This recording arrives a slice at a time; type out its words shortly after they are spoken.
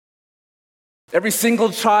Every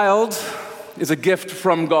single child is a gift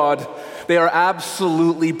from God. They are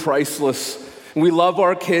absolutely priceless. We love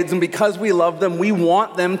our kids, and because we love them, we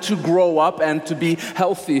want them to grow up and to be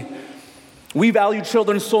healthy. We value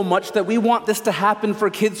children so much that we want this to happen for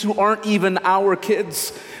kids who aren't even our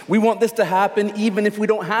kids. We want this to happen even if we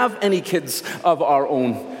don't have any kids of our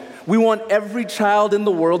own. We want every child in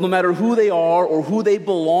the world, no matter who they are or who they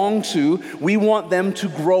belong to, we want them to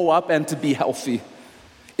grow up and to be healthy.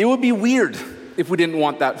 It would be weird if we didn't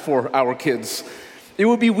want that for our kids. It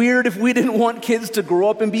would be weird if we didn't want kids to grow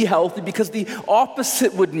up and be healthy, because the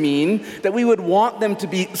opposite would mean that we would want them to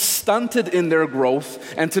be stunted in their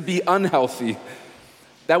growth and to be unhealthy.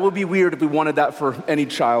 That would be weird if we wanted that for any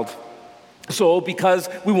child. So because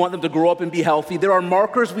we want them to grow up and be healthy, there are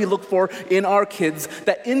markers we look for in our kids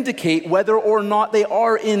that indicate whether or not they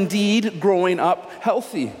are indeed growing up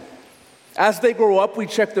healthy. As they grow up, we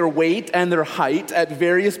check their weight and their height at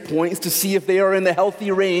various points to see if they are in the healthy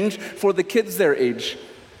range for the kids their age.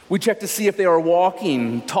 We check to see if they are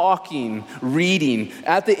walking, talking, reading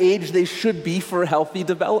at the age they should be for healthy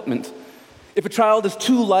development. If a child is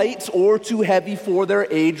too light or too heavy for their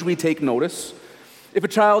age, we take notice. If a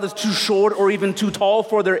child is too short or even too tall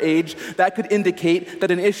for their age, that could indicate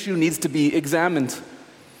that an issue needs to be examined.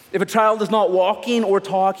 If a child is not walking or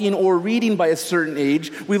talking or reading by a certain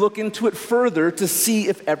age, we look into it further to see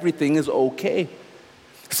if everything is okay.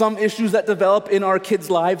 Some issues that develop in our kids'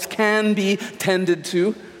 lives can be tended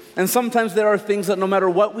to, and sometimes there are things that no matter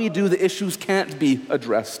what we do, the issues can't be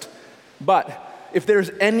addressed. But if there's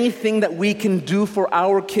anything that we can do for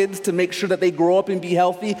our kids to make sure that they grow up and be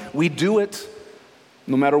healthy, we do it.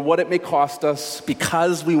 No matter what it may cost us,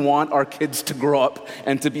 because we want our kids to grow up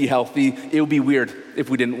and to be healthy. It would be weird if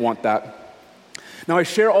we didn't want that. Now, I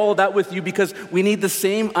share all of that with you because we need the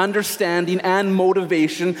same understanding and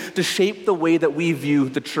motivation to shape the way that we view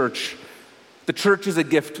the church. The church is a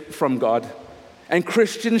gift from God, and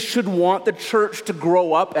Christians should want the church to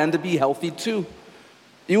grow up and to be healthy too.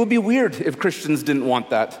 It would be weird if Christians didn't want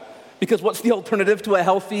that, because what's the alternative to a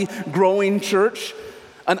healthy, growing church?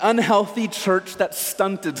 An unhealthy church that's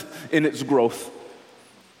stunted in its growth.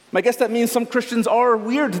 I guess that means some Christians are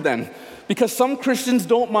weird then, because some Christians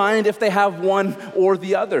don't mind if they have one or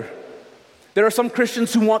the other. There are some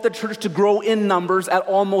Christians who want the church to grow in numbers at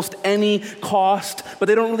almost any cost, but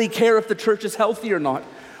they don't really care if the church is healthy or not.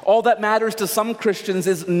 All that matters to some Christians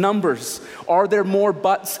is numbers. Are there more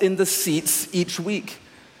butts in the seats each week?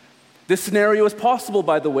 This scenario is possible,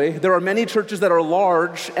 by the way. There are many churches that are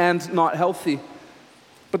large and not healthy.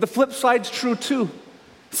 But the flip side's true too.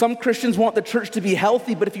 Some Christians want the church to be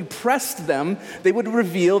healthy, but if you pressed them, they would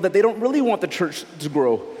reveal that they don't really want the church to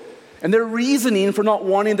grow. And their reasoning for not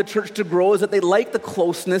wanting the church to grow is that they like the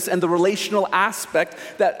closeness and the relational aspect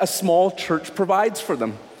that a small church provides for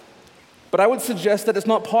them. But I would suggest that it's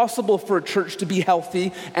not possible for a church to be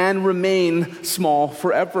healthy and remain small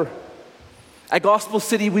forever. At Gospel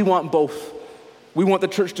City, we want both. We want the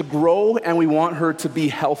church to grow and we want her to be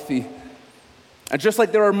healthy. And just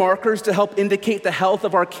like there are markers to help indicate the health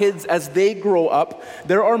of our kids as they grow up,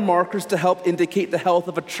 there are markers to help indicate the health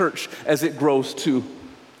of a church as it grows too.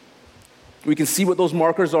 We can see what those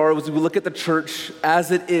markers are as we look at the church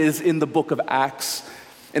as it is in the book of Acts.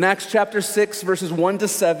 In Acts chapter 6, verses 1 to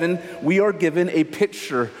 7, we are given a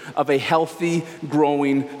picture of a healthy,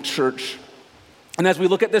 growing church. And as we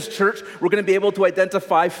look at this church, we're going to be able to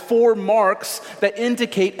identify 4 marks that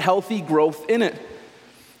indicate healthy growth in it.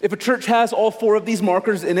 If a church has all 4 of these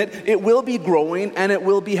markers in it, it will be growing and it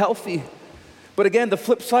will be healthy. But again, the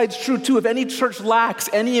flip side's true too. If any church lacks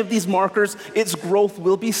any of these markers, its growth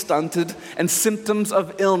will be stunted and symptoms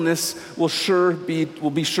of illness will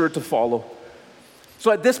be sure to follow. So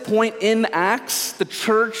at this point in Acts, the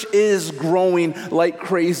church is growing like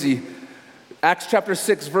crazy. Acts chapter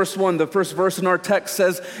 6, verse 1, the first verse in our text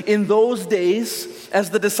says, "In those days, as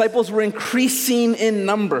the disciples were increasing in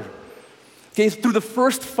number," okay, through the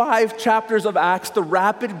first 5 chapters of Acts, the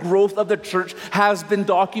rapid growth of the church has been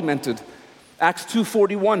documented. Acts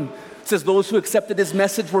 2:41 says those who accepted his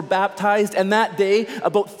message were baptized, and that day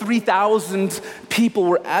about 3,000 people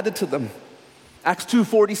were added to them. Acts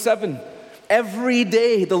 2:47, every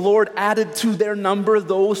day the Lord added to their number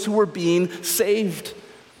those who were being saved.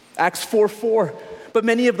 Acts 4:4, but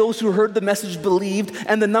many of those who heard the message believed,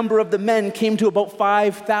 and the number of the men came to about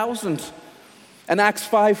 5,000. And Acts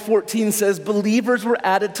 5:14 says, believers were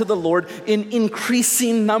added to the Lord in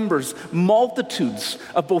increasing numbers, multitudes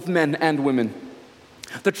of both men and women.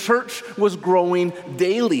 The church was growing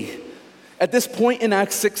daily. At this point in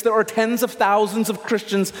Acts 6, there are tens of thousands of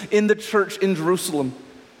Christians in the church in Jerusalem.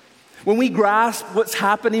 When we grasp what's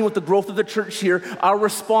happening with the growth of the church here, our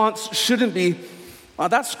response shouldn't be, "Oh,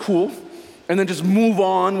 that's cool," and then just move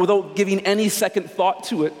on without giving any second thought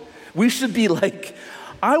to it. We should be like,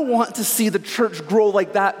 "I want to see the church grow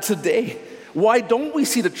like that today. Why don't we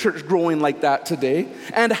see the church growing like that today?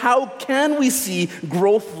 And how can we see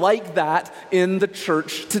growth like that in the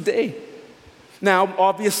church today?" Now,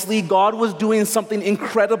 obviously, God was doing something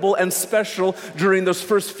incredible and special during those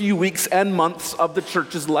first few weeks and months of the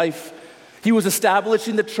church's life. He was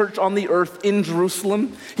establishing the church on the earth in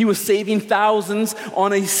Jerusalem. He was saving thousands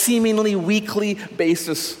on a seemingly weekly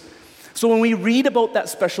basis. So when we read about that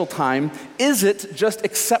special time, is it just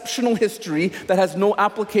exceptional history that has no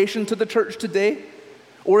application to the church today?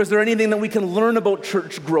 Or is there anything that we can learn about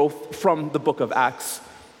church growth from the book of Acts?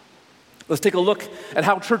 Let's take a look at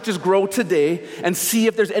how churches grow today and see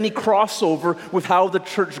if there's any crossover with how the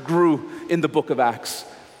church grew in the book of Acts.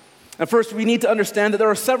 And first, we need to understand that there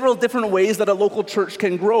are several different ways that a local church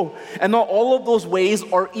can grow, and not all of those ways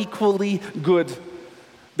are equally good.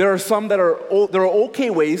 There are some that are okay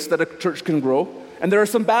ways that a church can grow, and there are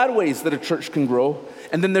some bad ways that a church can grow,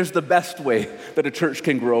 and then there's the best way that a church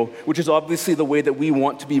can grow, which is obviously the way that we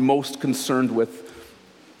want to be most concerned with.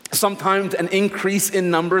 Sometimes an increase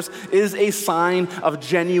in numbers is a sign of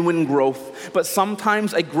genuine growth, but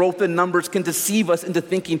sometimes a growth in numbers can deceive us into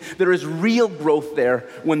thinking there is real growth there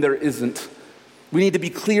when there isn't. We need to be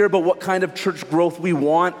clear about what kind of church growth we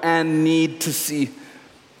want and need to see.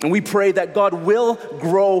 And we pray that God will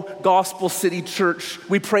grow Gospel City Church.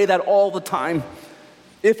 We pray that all the time.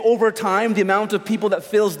 If over time the amount of people that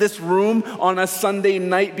fills this room on a Sunday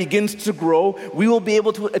night begins to grow, we will be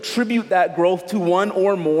able to attribute that growth to one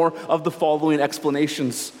or more of the following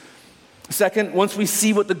explanations. Second, once we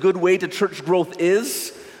see what the good way to church growth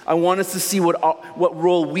is, I want us to see what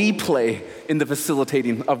role we play in the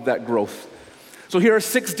facilitating of that growth. So here are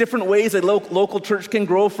 6 different ways a local church can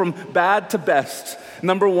grow from bad to best.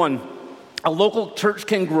 Number 1, a local church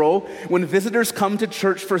can grow when visitors come to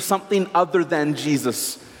church for something other than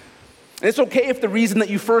Jesus. And it's okay if the reason that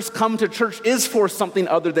you first come to church is for something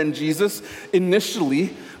other than Jesus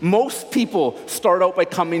initially. Most people start out by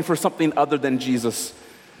coming for something other than Jesus.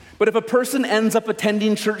 But if a person ends up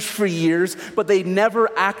attending church for years, but they never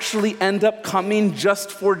actually end up coming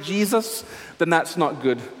just for Jesus, then that's not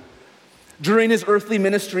good. During his earthly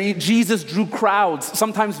ministry, Jesus drew crowds,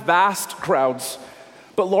 sometimes vast crowds.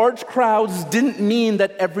 But large crowds didn't mean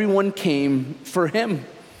that everyone came for him.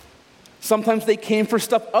 Sometimes they came for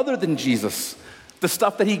stuff other than Jesus, the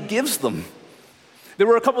stuff that he gives them. There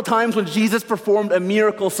were a couple times when Jesus performed a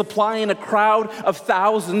miracle, supplying a crowd of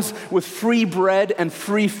thousands with free bread and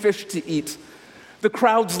free fish to eat. The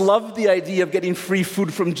crowds loved the idea of getting free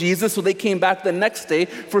food from Jesus, so they came back the next day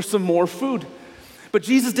for some more food. But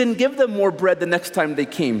Jesus didn't give them more bread the next time they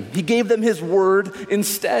came. He gave them his word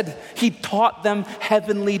instead. He taught them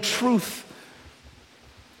heavenly truth.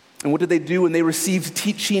 And what did they do when they received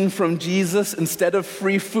teaching from Jesus instead of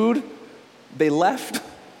free food? They left.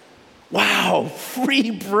 Wow,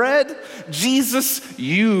 free bread? Jesus,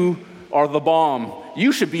 you are the bomb.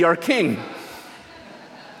 You should be our king.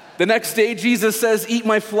 The next day, Jesus says, "Eat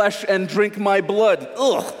my flesh and drink my blood."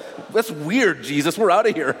 Ugh, that's weird, Jesus. We're out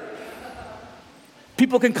of here.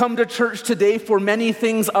 People can come to church today for many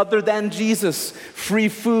things other than Jesus. Free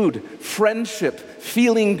food, friendship,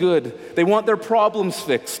 feeling good. They want their problems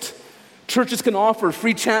fixed. Churches can offer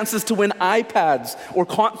free chances to win iPads or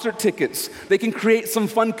concert tickets. They can create some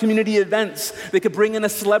fun community events. They could bring in a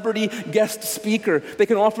celebrity guest speaker. They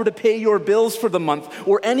can offer to pay your bills for the month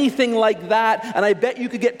or anything like that. And I bet you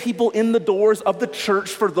could get people in the doors of the church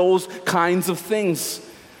for those kinds of things.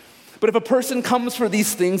 But if a person comes for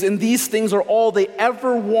these things, and these things are all they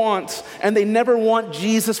ever want, and they never want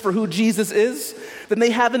Jesus for who Jesus is, then they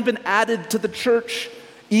haven't been added to the church,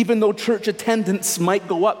 even though church attendance might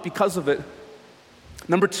go up because of it.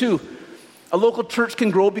 Number 2, a local church can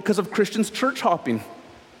grow because of Christians church hopping.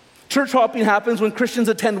 Church hopping happens when Christians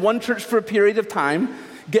attend one church for a period of time,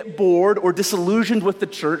 get bored or disillusioned with the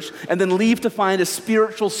church, and then leave to find a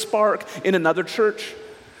spiritual spark in another church.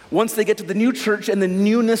 Once they get to the new church and the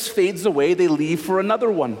newness fades away, they leave for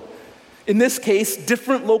another one. In this case,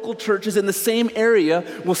 different local churches in the same area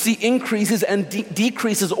will see increases and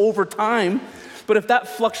decreases over time. But if that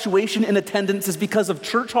fluctuation in attendance is because of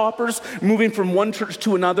church hoppers moving from one church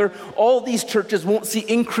to another, all these churches won't see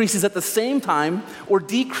increases at the same time or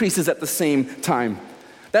decreases at the same time.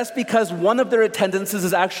 That's because one of their attendances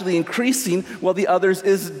is actually increasing while the others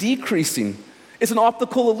is decreasing. It's an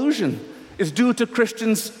optical illusion. It's due to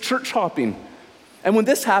Christians church hopping. And when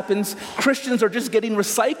this happens, Christians are just getting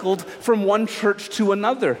recycled from one church to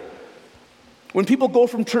another. When people go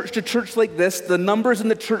from church to church like this, the numbers in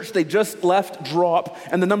the church they just left drop,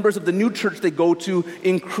 and the numbers of the new church they go to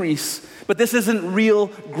increase. But this isn't real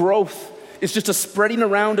growth. It's just a spreading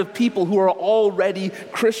around of people who are already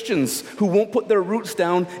Christians, who won't put their roots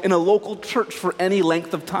down in a local church for any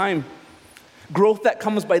length of time. Growth that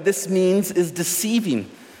comes by this means is deceiving.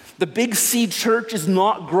 The Big C church is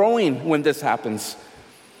not growing when this happens.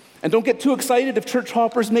 And don't get too excited if church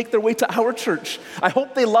hoppers make their way to our church. I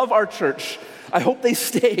hope they love our church. I hope they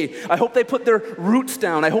stay. I hope they put their roots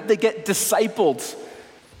down. I hope they get discipled.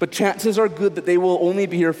 But chances are good that they will only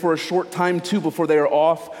be here for a short time too before they are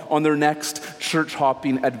off on their next church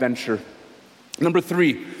hopping adventure. Number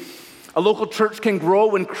 3, a local church can grow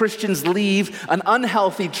when Christians leave an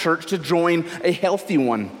unhealthy church to join a healthy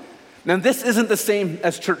one. Now, this isn't the same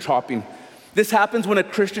as church hopping. This happens when a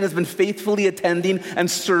Christian has been faithfully attending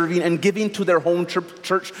and serving and giving to their home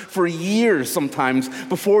church for years sometimes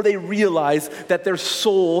before they realize that their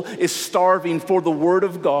soul is starving for the Word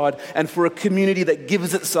of God and for a community that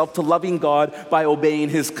gives itself to loving God by obeying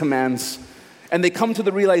His commands. And they come to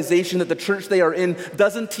the realization that the church they are in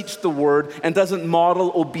doesn't teach the Word and doesn't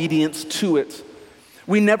model obedience to it.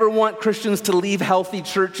 We never want Christians to leave healthy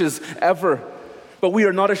churches ever. But we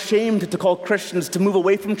are not ashamed to call Christians to move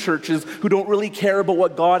away from churches who don't really care about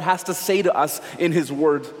what God has to say to us in His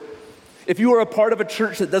Word. If you are a part of a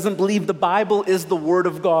church that doesn't believe the Bible is the Word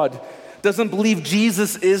of God, doesn't believe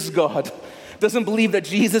Jesus is God, doesn't believe that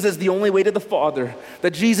Jesus is the only way to the Father,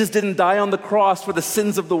 that Jesus didn't die on the cross for the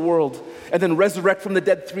sins of the world and then resurrect from the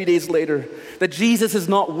dead 3 days later, that Jesus is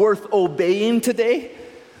not worth obeying today,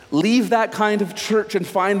 leave that kind of church and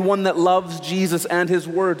find one that loves Jesus and His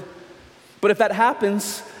Word. But if that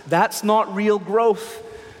happens, that's not real growth,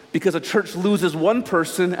 because a church loses one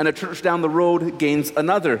person and a church down the road gains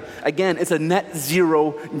another. Again, it's a net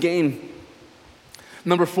zero gain.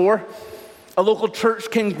 Number 4, a local church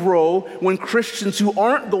can grow when Christians who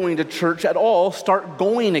aren't going to church at all start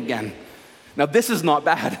going again. Now, this is not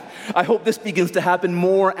bad. I hope this begins to happen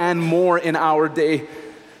more and more in our day.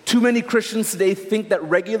 Too many Christians today think that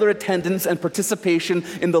regular attendance and participation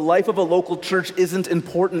in the life of a local church isn't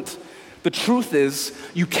important. The truth is,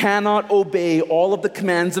 you cannot obey all of the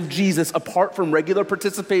commands of Jesus apart from regular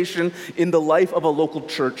participation in the life of a local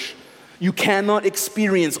church. You cannot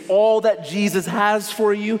experience all that Jesus has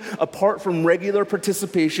for you apart from regular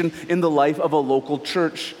participation in the life of a local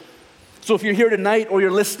church. So if you're here tonight or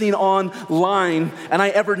you're listening online and I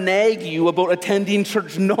ever nag you about attending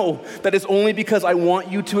church, know that it's only because I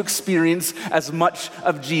want you to experience as much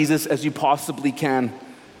of Jesus as you possibly can.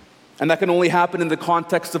 And that can only happen in the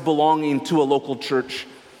context of belonging to a local church.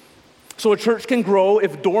 So a church can grow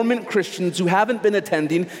if dormant Christians who haven't been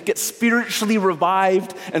attending get spiritually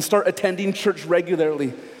revived and start attending church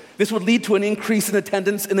regularly. This would lead to an increase in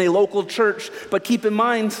attendance in a local church. But keep in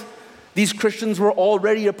mind, these Christians were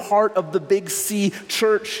already a part of the Big C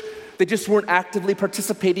church. They just weren't actively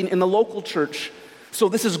participating in the local church. So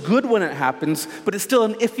this is good when it happens, but it's still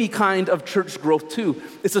an iffy kind of church growth too.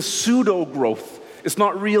 It's a pseudo growth. It's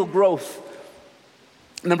not real growth.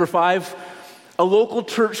 Number 5, a local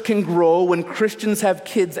church can grow when Christians have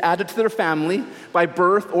kids added to their family by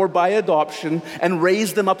birth or by adoption and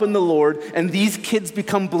raise them up in the Lord, and these kids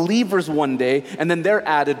become believers one day, and then they're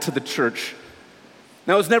added to the church.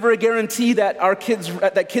 Now, it's never a guarantee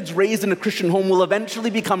that kids raised in a Christian home will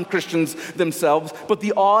eventually become Christians themselves, but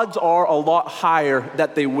the odds are a lot higher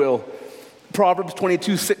that they will. Proverbs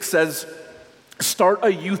 22:6 says, "Start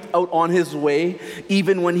a youth out on his way.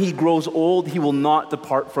 Even when he grows old, he will not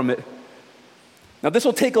depart from it." Now, this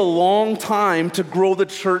will take a long time to grow the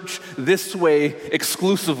church this way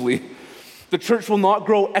exclusively. The church will not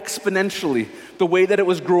grow exponentially the way that it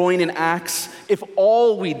was growing in Acts if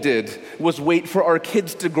all we did was wait for our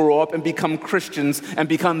kids to grow up and become Christians and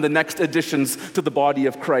become the next additions to the body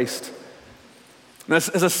of Christ. And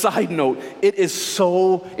as a side note, it is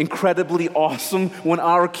so incredibly awesome when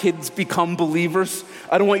our kids become believers.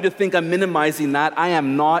 I don't want you to think I'm minimizing that. I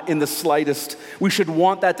am not in the slightest. We should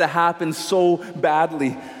want that to happen so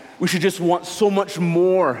badly. We should just want so much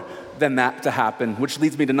more than that to happen, which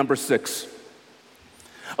leads me to number 6.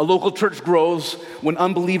 A local church grows when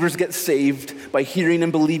unbelievers get saved by hearing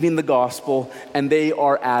and believing the gospel, and they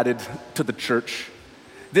are added to the church.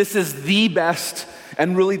 This is the best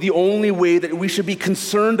and really the only way that we should be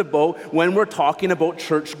concerned about when we're talking about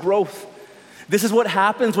church growth. This is what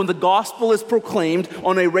happens when the gospel is proclaimed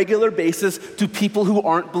on a regular basis to people who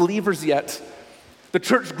aren't believers yet. The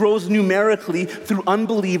church grows numerically through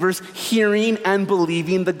unbelievers hearing and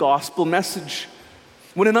believing the gospel message.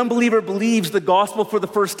 When an unbeliever believes the gospel for the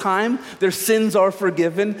first time, their sins are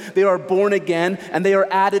forgiven, they are born again, and they are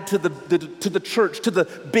added to the church, to the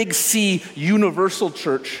big C universal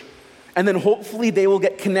church. And then hopefully they will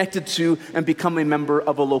get connected to and become a member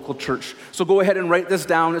of a local church. So go ahead and write this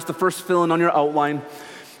down. It's the first fill-in on your outline.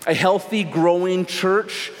 A healthy, growing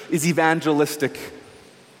church is evangelistic.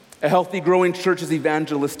 A healthy, growing church is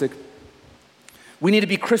evangelistic. We need to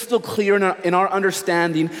be crystal clear in our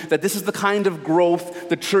understanding that this is the kind of growth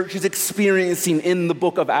the church is experiencing in the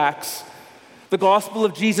book of Acts. The gospel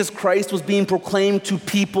of Jesus Christ was being proclaimed to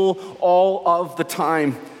people all of the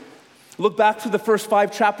time. Look back through the first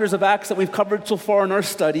 5 chapters of Acts that we've covered so far in our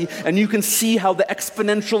study, and you can see how the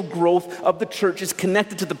exponential growth of the church is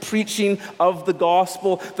connected to the preaching of the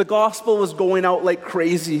gospel. The gospel was going out like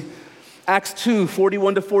crazy. Acts 2,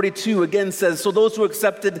 41-42 again says, so those who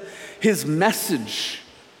accepted his message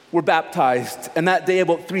were baptized, and that day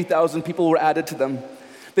about 3,000 people were added to them.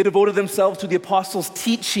 They devoted themselves to the apostles'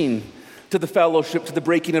 teaching, to the fellowship, to the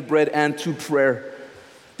breaking of bread, and to prayer.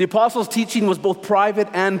 The apostles' teaching was both private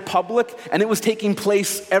and public, and it was taking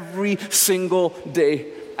place every single day.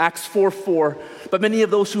 Acts 4:4. But many of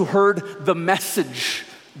those who heard the message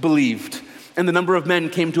believed, and the number of men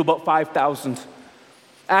came to about 5,000.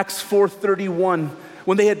 Acts 4:31,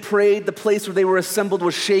 when they had prayed, the place where they were assembled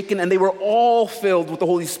was shaken, and they were all filled with the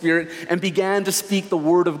Holy Spirit and began to speak the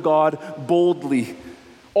word of God boldly.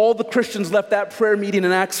 All the Christians left that prayer meeting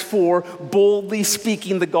in Acts 4 boldly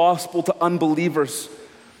speaking the gospel to unbelievers.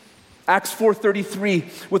 Acts 4:33,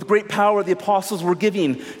 with great power the apostles were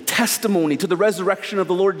giving testimony to the resurrection of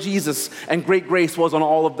the Lord Jesus, and great grace was on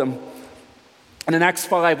all of them. And in Acts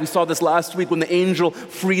 5, we saw this last week when the angel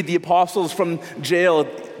freed the apostles from jail.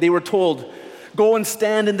 They were told, go and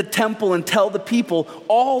stand in the temple and tell the people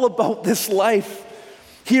all about this life.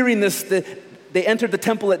 Hearing this, they entered the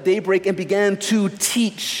temple at daybreak and began to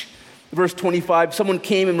teach. Verse 25, someone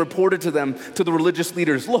came and reported to them, to the religious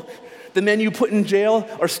leaders, look, the men you put in jail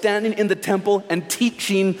are standing in the temple and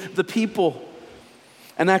teaching the people.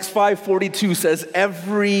 And Acts 5:42 says,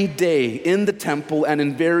 every day in the temple and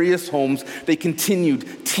in various homes, they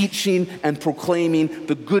continued teaching and proclaiming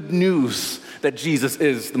the good news that Jesus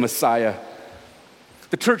is the Messiah.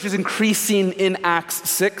 The church is increasing in Acts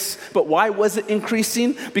 6, but why was it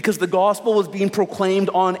increasing? Because the gospel was being proclaimed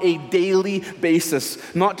on a daily basis,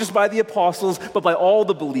 not just by the apostles, but by all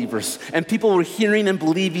the believers. And people were hearing and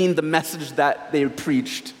believing the message that they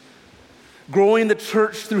preached. Growing the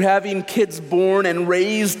church through having kids born and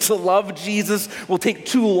raised to love Jesus will take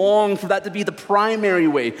too long for that to be the primary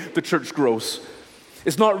way the church grows.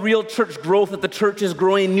 It's not real church growth that the church is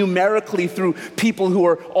growing numerically through people who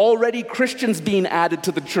are already Christians being added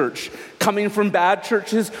to the church, coming from bad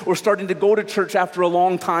churches or starting to go to church after a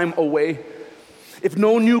long time away. If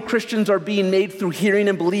no new Christians are being made through hearing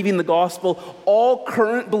and believing the gospel, all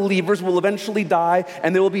current believers will eventually die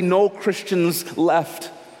and there will be no Christians left.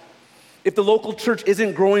 If the local church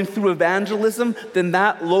isn't growing through evangelism, then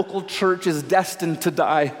that local church is destined to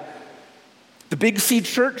die. The Big C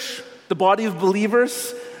church, the body of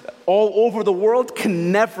believers all over the world,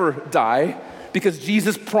 can never die because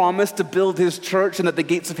Jesus promised to build his church and that the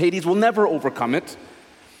gates of Hades will never overcome it.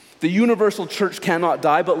 The universal church cannot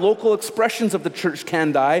die, but local expressions of the church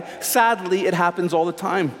can die. Sadly, it happens all the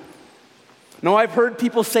time. Now, I've heard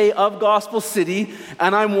people say of Gospel City,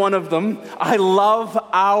 and I'm one of them, I love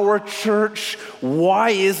our church.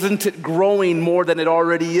 Why isn't it growing more than it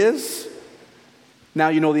already is? Now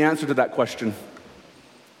you know the answer to that question.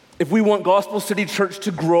 If we want Gospel City Church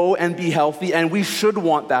to grow and be healthy, and we should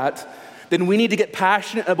want that, then we need to get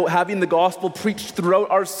passionate about having the gospel preached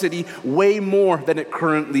throughout our city way more than it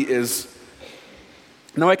currently is.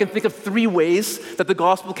 Now, I can think of 3 ways that the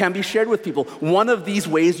gospel can be shared with people. One of these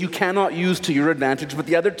ways you cannot use to your advantage, but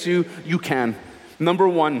the other 2 you can. Number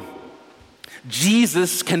 1,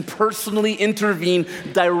 Jesus can personally intervene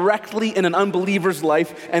directly in an unbeliever's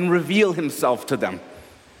life and reveal himself to them.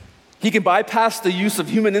 He can bypass the use of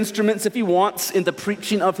human instruments if he wants in the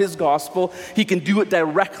preaching of his gospel. He can do it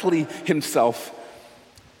directly himself.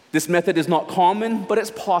 This method is not common, but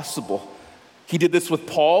it's possible. He did this with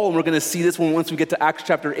Paul, and we're going to see this once we get to Acts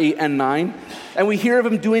chapter 8 and 9. And we hear of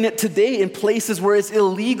him doing it today in places where it's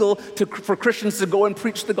illegal for Christians to go and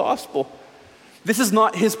preach the gospel. This is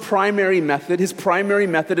not his primary method. His primary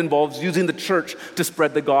method involves using the church to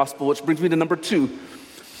spread the gospel, which brings me to number 2.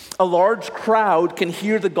 A large crowd can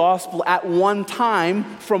hear the gospel at one time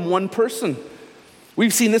from one person.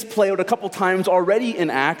 We've seen this play out a couple times already in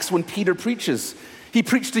Acts when Peter preaches. He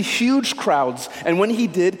preached to huge crowds, and when he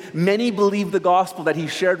did, many believed the gospel that he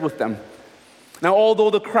shared with them. Now, although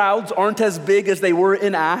the crowds aren't as big as they were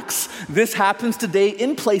in Acts, this happens today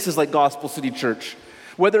in places like Gospel City Church.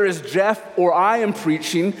 Whether as Jeff or I am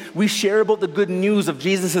preaching, we share about the good news of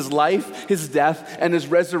Jesus' life, his death, and his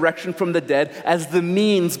resurrection from the dead as the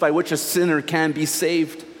means by which a sinner can be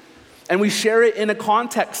saved. And we share it in a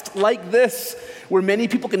context like this, where many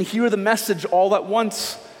people can hear the message all at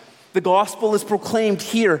once. The gospel is proclaimed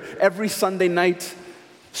here every Sunday night.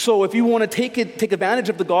 So if you want to take advantage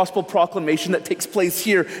of the gospel proclamation that takes place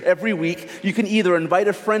here every week, you can either invite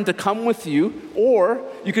a friend to come with you, or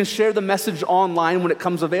you can share the message online when it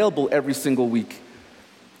comes available every single week.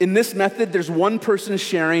 In this method, there's one person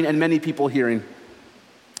sharing and many people hearing.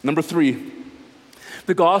 Number 3,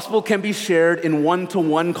 the gospel can be shared in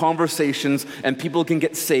one-to-one conversations, and people can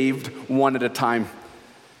get saved one at a time.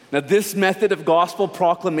 Now, this method of gospel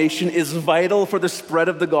proclamation is vital for the spread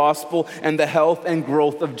of the gospel and the health and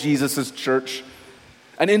growth of Jesus' church.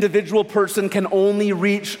 An individual person can only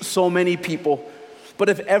reach so many people, but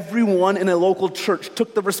if everyone in a local church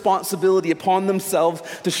took the responsibility upon themselves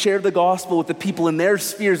to share the gospel with the people in their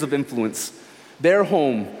spheres of influence, their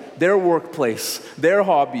home, their workplace, their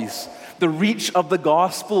hobbies, the reach of the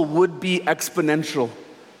gospel would be exponential.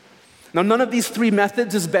 Now, none of these 3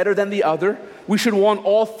 methods is better than the other. We should want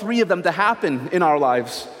all 3 of them to happen in our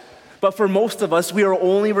lives. But for most of us, we are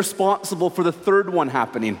only responsible for the 3rd one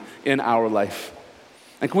happening in our life.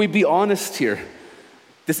 And can we be honest here?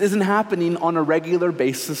 This isn't happening on a regular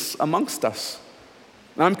basis amongst us.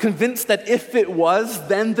 And I'm convinced that if it was,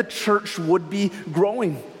 then the church would be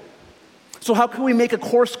growing. So how can we make a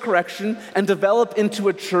course correction and develop into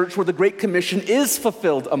a church where the Great Commission is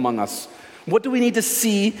fulfilled among us? What do we need to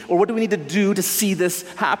see, or what do we need to do to see this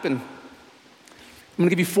happen? I'm going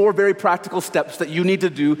to give you 4 very practical steps that you need to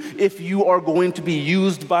do if you are going to be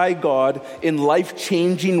used by God in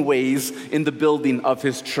life-changing ways in the building of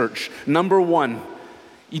his church. Number 1,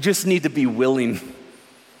 you just need to be willing.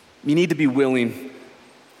 You need to be willing.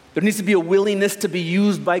 There needs to be a willingness to be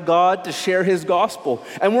used by God to share his gospel.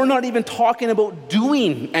 And we're not even talking about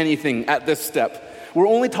doing anything at this step. We're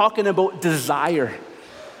only talking about desire.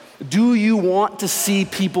 Do you want to see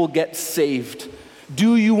people get saved?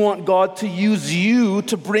 Do you want God to use you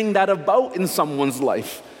to bring that about in someone's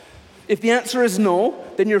life? If the answer is no,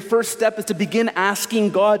 then your first step is to begin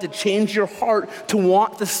asking God to change your heart to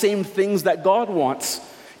want the same things that God wants.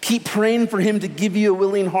 Keep praying for him to give you a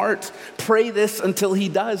willing heart. Pray this until he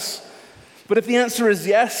does. But if the answer is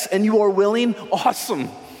yes and you are willing, awesome.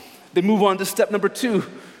 Then move on to step number 2.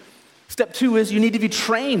 Step 2 is you need to be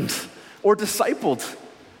trained or discipled.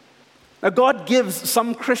 Now, God gives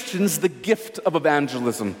some Christians the gift of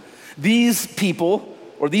evangelism. These people,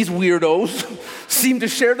 or these weirdos, seem to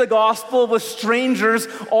share the gospel with strangers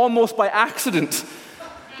almost by accident.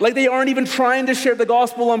 Like they aren't even trying to share the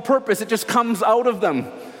gospel on purpose. It just comes out of them.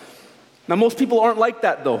 Now, most people aren't like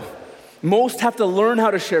that, though. Most have to learn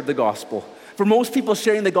how to share the gospel. For most people,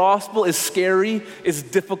 sharing the gospel is scary, is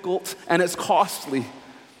difficult, and it's costly.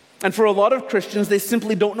 And for a lot of Christians, they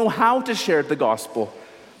simply don't know how to share the gospel.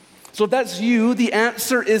 So if that's you, the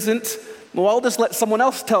answer isn't, well, I'll just let someone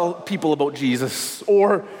else tell people about Jesus.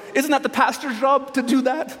 Or, isn't that the pastor's job to do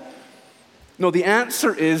that? No, the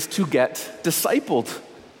answer is to get discipled.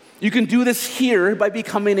 You can do this here by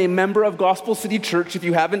becoming a member of Gospel City Church if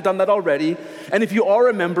you haven't done that already. And if you are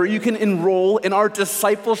a member, you can enroll in our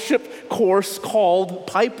discipleship course called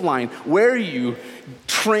Pipeline, where you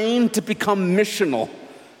train to become missional.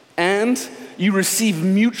 And you receive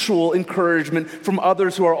mutual encouragement from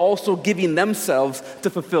others who are also giving themselves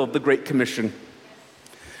to fulfill the Great Commission.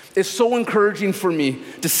 It's so encouraging for me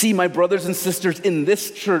to see my brothers and sisters in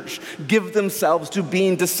this church give themselves to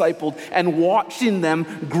being discipled and watching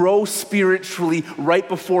them grow spiritually right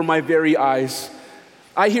before my very eyes.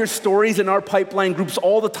 I hear stories in our pipeline groups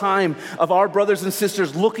all the time of our brothers and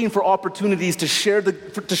sisters looking for opportunities to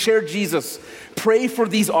share Jesus, pray for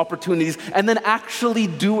these opportunities, and then actually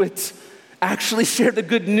do it. Actually share the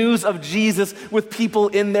good news of Jesus with people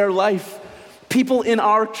in their life. People in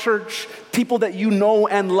our church, people that you know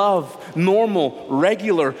and love, normal,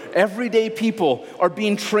 regular, everyday people are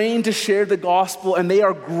being trained to share the gospel, and they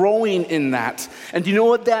are growing in that. And do you know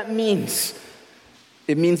what that means?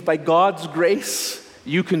 It means by God's grace,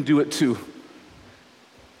 you can do it too.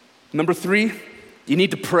 Number 3, you need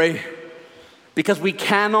to pray, because we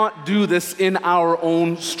cannot do this in our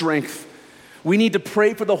own strength. We need to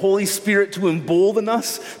pray for the Holy Spirit to embolden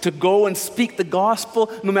us to go and speak the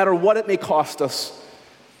gospel no matter what it may cost us.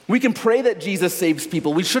 We can pray that Jesus saves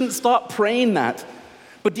people. We shouldn't stop praying that.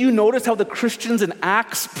 But do you notice how the Christians in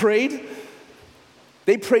Acts prayed?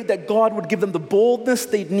 They prayed that God would give them the boldness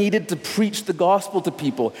they needed to preach the gospel to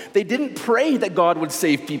people. They didn't pray that God would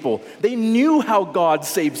save people. They knew how God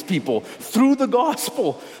saves people through the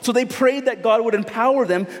gospel. So they prayed that God would empower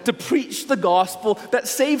them to preach the gospel that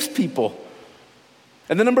saves people.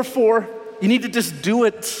 And then number 4, you need to just do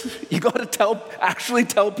it. You got to actually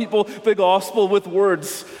tell people the gospel with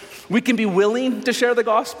words. We can be willing to share the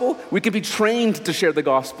gospel. We can be trained to share the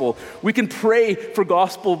gospel. We can pray for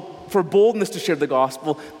boldness to share the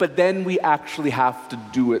gospel, but then we actually have to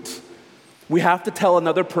do it. We have to tell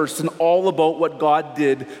another person all about what God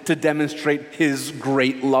did to demonstrate his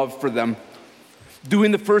great love for them.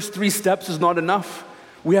 Doing the first 3 steps is not enough.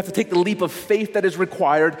 We have to take the leap of faith that is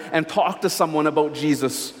required and talk to someone about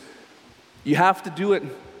Jesus. You have to do it.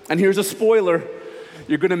 And here's a spoiler.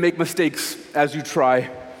 You're going to make mistakes as you try.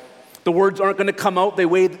 The words aren't going to come out the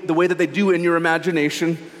way that they do in your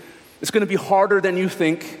imagination. It's going to be harder than you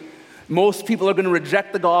think. Most people are going to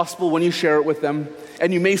reject the gospel when you share it with them,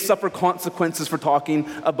 and you may suffer consequences for talking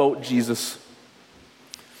about Jesus.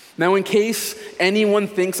 Now, in case anyone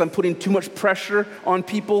thinks I'm putting too much pressure on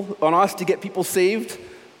us to get people saved,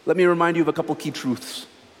 let me remind you of a couple key truths.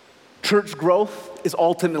 Church growth is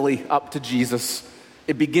ultimately up to Jesus.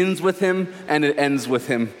 It begins with him and it ends with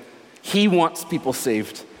him. He wants people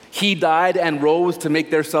saved. He died and rose to make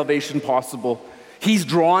their salvation possible. He's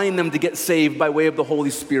drawing them to get saved by way of the Holy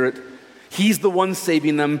Spirit. He's the one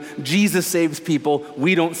saving them. Jesus saves people.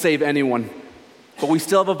 We don't save anyone. But we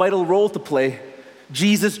still have a vital role to play.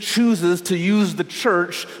 Jesus chooses to use the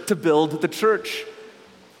church to build the church.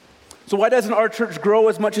 So why doesn't our church grow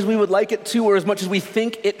as much as we would like it to, or as much as we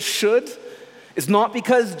think it should? It's not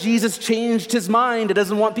because Jesus changed his mind. It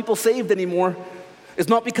doesn't want people saved anymore. It's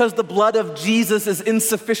not because the blood of Jesus is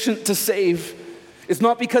insufficient to save. It's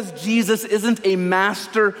not because Jesus isn't a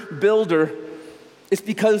master builder. It's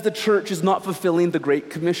because the church is not fulfilling the Great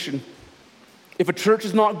Commission. If a church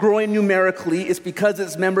is not growing numerically, it's because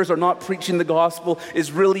its members are not preaching the gospel. It's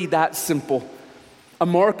really that simple. A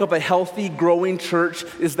mark of a healthy, growing church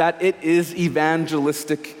is that it is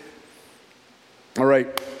evangelistic. All right,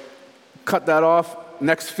 cut that off.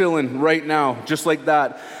 Next fill-in right now, just like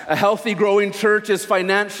that. A healthy, growing church is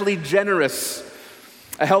financially generous.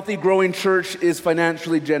 A healthy, growing church is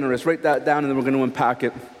financially generous. Write that down and then we're going to unpack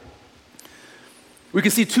it. We can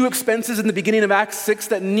see 2 expenses in the beginning of Acts 6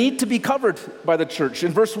 that need to be covered by the church.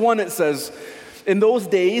 In verse 1 it says, "In those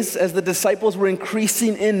days, as the disciples were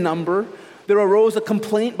increasing in number, there arose a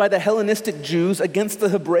complaint by the Hellenistic Jews against the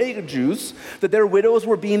Hebraic Jews that their widows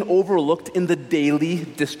were being overlooked in the daily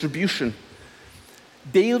distribution."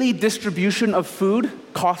 Daily distribution of food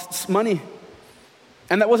costs money.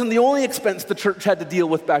 And that wasn't the only expense the church had to deal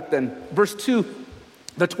with back then. Verse 2,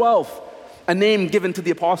 the 12, a name given to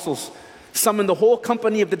the apostles, summoned the whole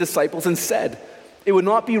company of the disciples and said, "It would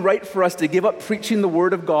not be right for us to give up preaching the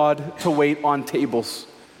word of God to wait on tables."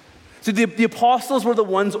 So the apostles were the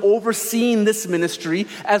ones overseeing this ministry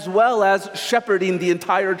as well as shepherding the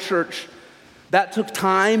entire church. That took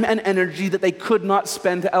time and energy that they could not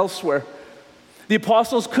spend elsewhere. The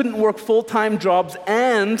apostles couldn't work full-time jobs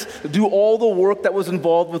and do all the work that was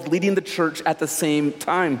involved with leading the church at the same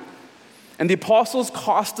time. And the apostles'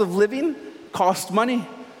 cost of living cost money.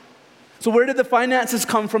 So where did the finances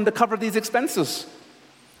come from to cover these expenses?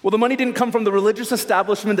 Well, the money didn't come from the religious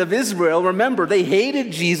establishment of Israel. Remember, they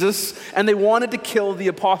hated Jesus and they wanted to kill the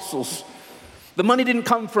apostles. The money didn't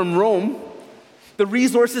come from Rome. The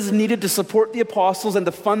resources needed to support the apostles and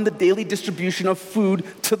to fund the daily distribution of food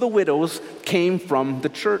to the widows came from the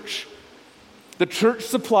church. The church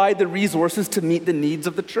supplied the resources to meet the needs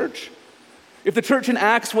of the church. If the church in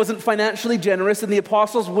Acts wasn't financially generous, then the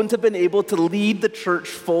apostles wouldn't have been able to lead the church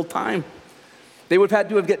full time. They would have had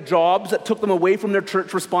to get jobs that took them away from their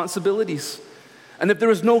church responsibilities. And if there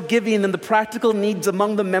was no giving, then the practical needs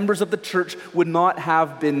among the members of the church would not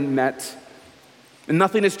have been met. And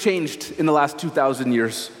nothing has changed in the last 2,000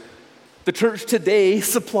 years. The church today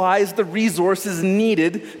supplies the resources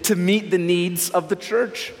needed to meet the needs of the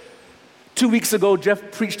church. 2 weeks ago,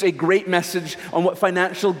 Jeff preached a great message on what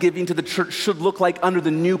financial giving to the church should look like under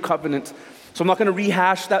the new covenant. So I'm not going to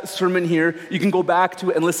rehash that sermon here. You can go back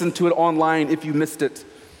to it and listen to it online if you missed it.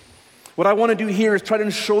 What I want to do here is try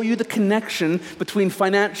to show you the connection between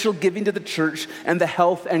financial giving to the church and the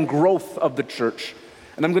health and growth of the church.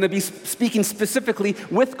 And I'm going to be speaking specifically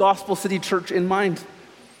with Gospel City Church in mind.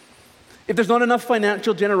 If there's not enough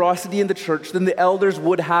financial generosity in the church, then the elders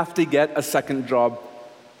would have to get a second job.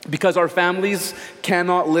 Because our families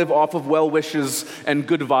cannot live off of well wishes and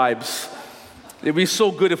good vibes. It'd be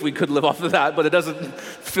so good if we could live off of that, but it doesn't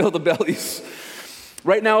fill the bellies.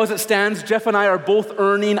 Right now, as it stands, Jeff and I are both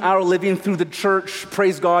earning our living through the church.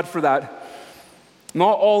 Praise God for that.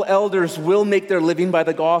 Not all elders will make their living by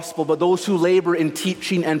the gospel, but those who labor in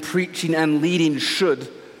teaching and preaching and leading should.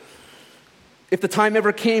 If the time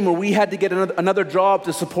ever came where we had to get another job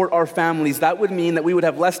to support our families, that would mean that we would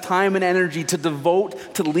have less time and energy to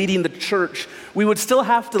devote to leading the church. We would still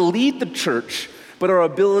have to lead the church, but our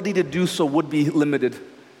ability to do so would be limited.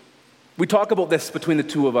 We talk about this between the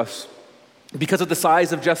two of us. Because of the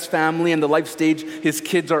size of Jeff's family and the life stage his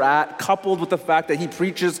kids are at, coupled with the fact that he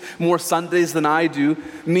preaches more Sundays than I do,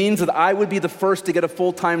 means that I would be the first to get a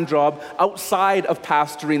full-time job outside of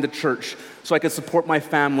pastoring the church so I could support my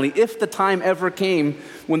family if the time ever came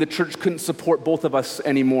when the church couldn't support both of us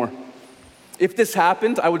anymore. If this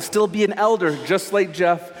happened, I would still be an elder just like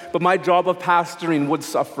Jeff, but my job of pastoring would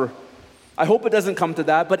suffer. I hope it doesn't come to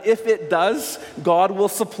that, but if it does, God will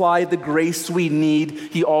supply the grace we need.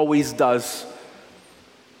 He always does.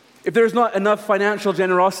 If there's not enough financial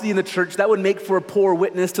generosity in the church, that would make for a poor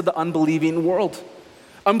witness to the unbelieving world.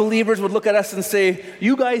 Unbelievers would look at us and say,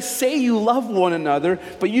 you guys say you love one another,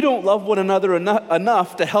 but you don't love one another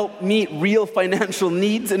enough to help meet real financial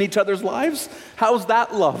needs in each other's lives. How's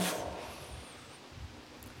that love?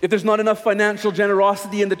 If there's not enough financial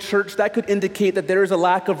generosity in the church, that could indicate that there is a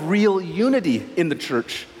lack of real unity in the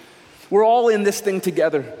church. We're all in this thing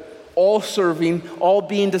together, all serving, all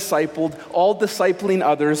being discipled, all discipling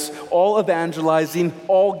others, all evangelizing,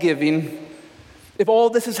 all giving. If all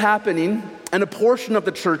this is happening, and a portion of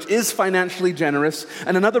the church is financially generous,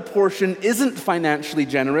 and another portion isn't financially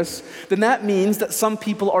generous, then that means that some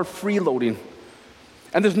people are freeloading.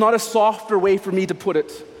 And there's not a softer way for me to put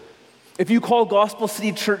it. If you call Gospel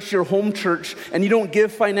City Church your home church and you don't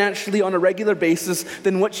give financially on a regular basis,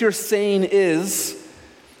 then what you're saying is,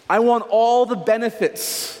 I want all the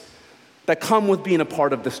benefits that come with being a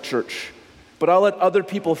part of this church, but I'll let other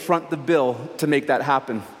people front the bill to make that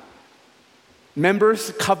happen.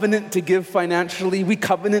 Members covenant to give financially. We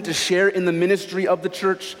covenant to share in the ministry of the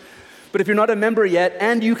church. But if you're not a member yet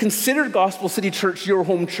and you consider Gospel City Church your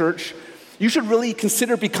home church, you should really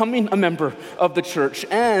consider becoming a member of the church,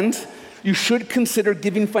 and you should consider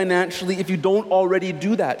giving financially if you don't already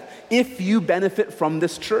do that, if you benefit from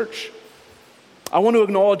this church. I want to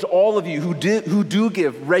acknowledge all of you who do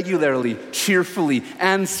give regularly, cheerfully,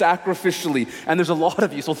 and sacrificially. And there's a lot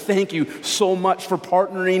of you, so thank you so much for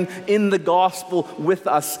partnering in the gospel with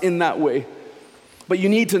us in that way. But you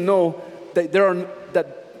need to know that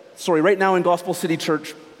right now in Gospel City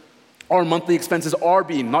Church, our monthly expenses are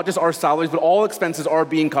being, not just our salaries, but all expenses are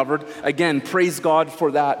being covered. Again, praise God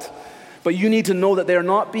for that. But you need to know that they are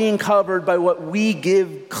not being covered by what we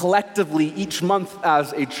give collectively each month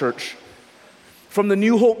as a church. From the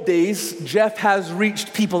New Hope days, Jeff has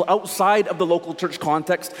reached people outside of the local church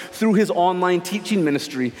context through his online teaching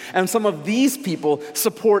ministry. And some of these people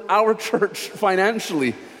support our church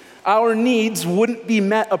financially. Our needs wouldn't be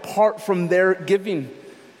met apart from their giving.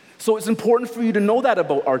 So it's important for you to know that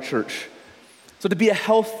about our church. So to be a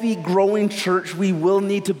healthy, growing church, we will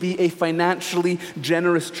need to be a financially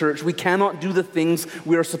generous church. We cannot do the things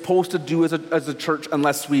we are supposed to do as a church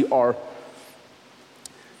unless we are.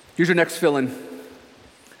 Here's your next fill-in.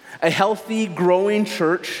 A healthy, growing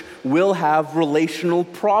church will have relational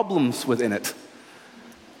problems within it.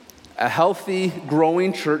 A healthy,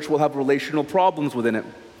 growing church will have relational problems within it.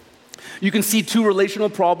 You can see two relational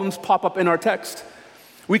problems pop up in our text.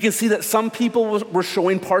 We can see that some people were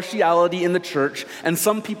showing partiality in the church, and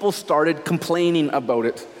some people started complaining about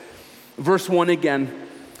it. Verse 1 again.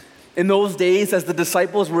 In those days, as the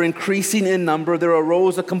disciples were increasing in number, there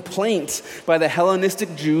arose a complaint by the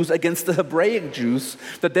Hellenistic Jews against the Hebraic Jews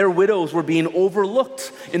that their widows were being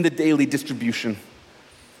overlooked in the daily distribution.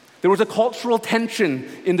 There was a cultural tension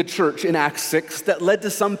in the church in Acts 6 that led to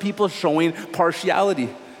some people showing partiality.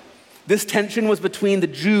 This tension was between the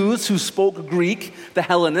Jews who spoke Greek, the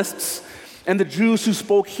Hellenists, and the Jews who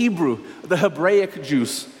spoke Hebrew, the Hebraic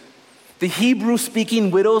Jews. The Hebrew-speaking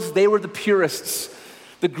widows, they were the purists.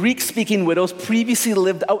 The Greek-speaking widows previously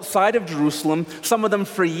lived outside of Jerusalem, some of them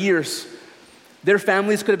for years. Their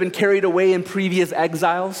families could have been carried away in previous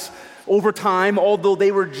exiles. Over time, although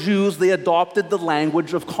they were Jews, they adopted the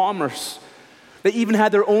language of commerce. They even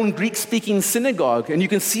had their own Greek-speaking synagogue, and you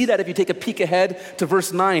can see that if you take a peek ahead to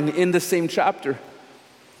verse 9 in the same chapter.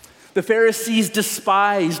 The Pharisees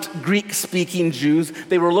despised Greek-speaking Jews.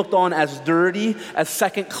 They were looked on as dirty, as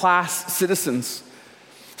second-class citizens.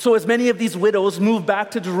 So as many of these widows moved back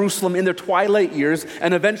to Jerusalem in their twilight years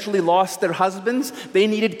and eventually lost their husbands, they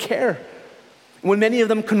needed care. When many of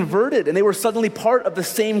them converted, and they were suddenly part of the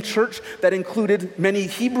same church that included many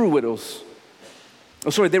Hebrew widows.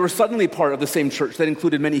 They were suddenly part of the same church that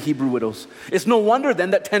included many Hebrew widows. It's no wonder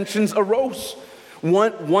then that tensions arose.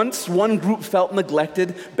 Once one group felt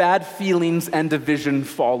neglected, bad feelings and division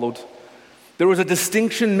followed. There was a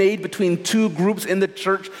distinction made between two groups in the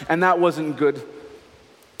church, and that wasn't good.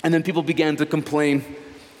 And then people began to complain.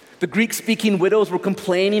 The Greek-speaking widows were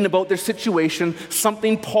complaining about their situation,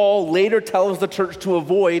 something Paul later tells the church to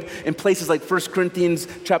avoid in places like 1 Corinthians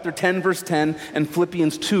chapter 10, verse 10, and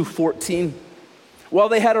Philippians 2:14. While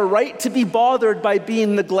they had a right to be bothered by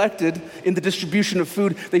being neglected in the distribution of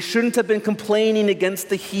food, they shouldn't have been complaining against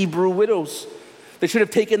the Hebrew widows. They should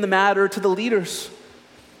have taken the matter to the leaders.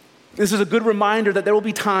 This is a good reminder that there will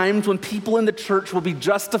be times when people in the church will be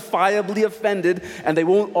justifiably offended and they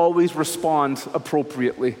won't always respond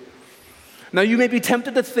appropriately. Now, you may be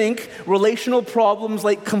tempted to think relational problems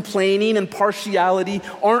like complaining and partiality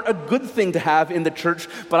aren't a good thing to have in the church,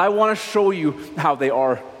 but I want to show you how they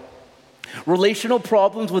are. Relational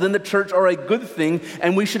problems within the church are a good thing,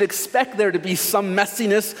 and we should expect there to be some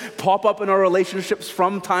messiness pop up in our relationships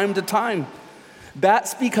from time to time.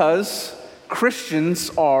 That's because Christians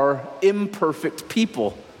are imperfect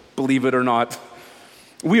people, believe it or not.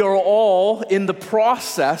 We are all in the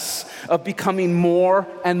process of becoming more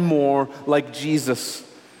and more like Jesus.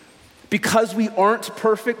 Because we aren't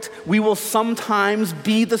perfect, we will sometimes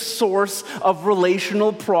be the source of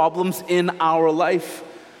relational problems in our life.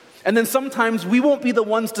 And then sometimes we won't be the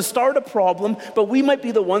ones to start a problem, but we might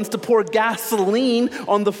be the ones to pour gasoline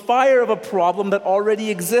on the fire of a problem that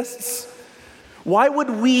already exists. Why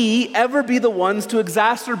would we ever be the ones to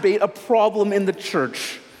exacerbate a problem in the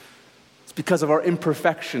church? It's because of our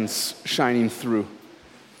imperfections shining through.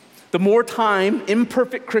 The more time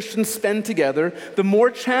imperfect Christians spend together, the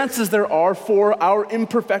more chances there are for our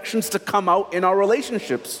imperfections to come out in our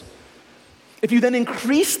relationships. If you then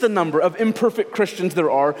increase the number of imperfect Christians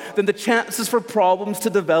there are, then the chances for problems to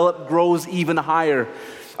develop grows even higher.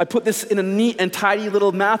 I put this in a neat and tidy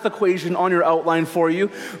little math equation on your outline for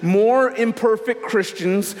you. More imperfect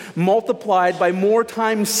Christians multiplied by more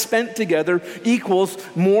time spent together equals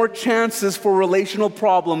more chances for relational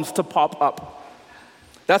problems to pop up.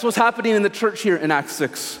 That's what's happening in the church here in Acts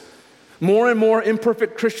 6. More and more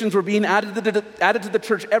imperfect Christians were being added to the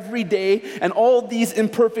church every day, and all these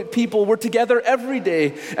imperfect people were together every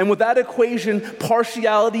day. And with that equation,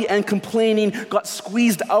 partiality and complaining got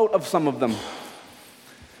squeezed out of some of them.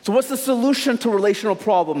 So what's the solution to relational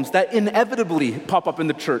problems that inevitably pop up in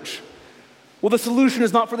the church? Well, the solution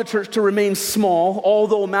is not for the church to remain small,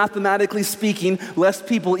 although mathematically speaking, less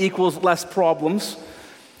people equals less problems.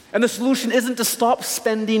 And the solution isn't to stop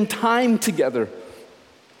spending time together.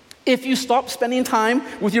 If you stop spending time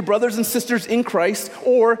with your brothers and sisters in Christ,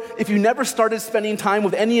 or if you never started spending time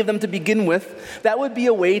with any of them to begin with, that would be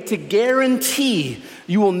a way to guarantee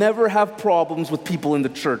you will never have problems with people in the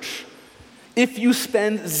church. If you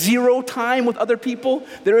spend zero time with other people,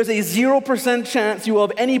 there is a 0% chance you will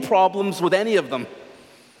have any problems with any of them.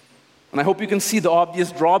 And I hope you can see the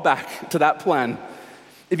obvious drawback to that plan.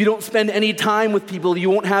 If you don't spend any time with people, you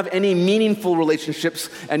won't have any meaningful relationships,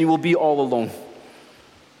 and you will be all alone.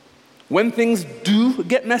 When things do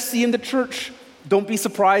get messy in the church, don't be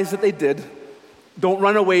surprised that they did. Don't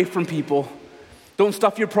run away from people. Don't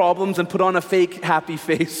stuff your problems and put on a fake happy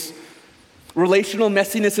face. Relational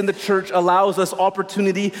messiness in the church allows us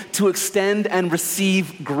opportunity to extend and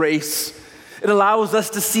receive grace. It allows us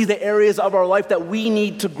to see the areas of our life that we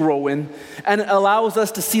need to grow in, and it allows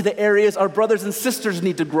us to see the areas our brothers and sisters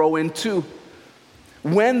need to grow in too.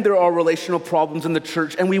 When there are relational problems in the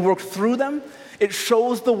church and we work through them, it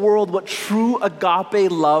shows the world what true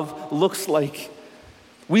agape love looks like.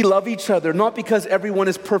 We love each other, not because everyone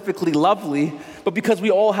is perfectly lovely, but because we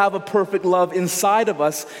all have a perfect love inside of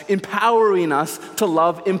us, empowering us to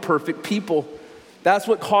love imperfect people. That's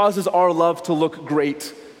what causes our love to look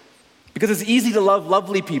great. Because it's easy to love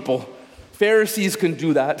lovely people. Pharisees can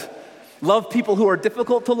do that. Love people who are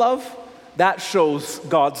difficult to love, that shows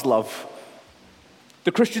God's love.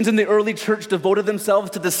 The Christians in the early church devoted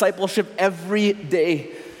themselves to discipleship every day.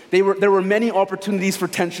 There were many opportunities for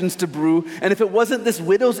tensions to brew, and if it wasn't this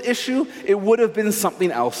widow's issue, it would have been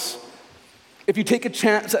something else. If you take a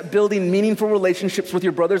chance at building meaningful relationships with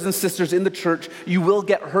your brothers and sisters in the church, you will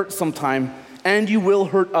get hurt sometime, and you will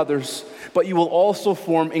hurt others, but you will also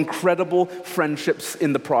form incredible friendships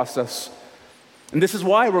in the process. And this is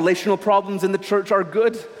why relational problems in the church are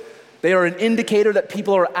good. They are an indicator that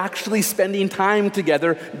people are actually spending time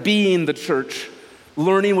together being the church,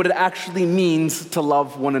 learning what it actually means to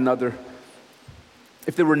love one another.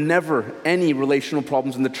 If there were never any relational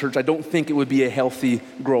problems in the church, I don't think it would be a healthy,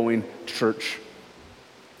 growing church.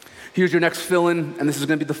 Here's your next fill-in, and this is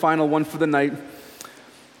going to be the final one for the night.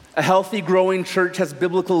 A healthy, growing church has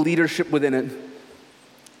biblical leadership within it.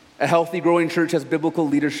 A healthy, growing church has biblical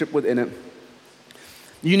leadership within it.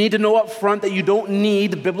 You need to know up front that you don't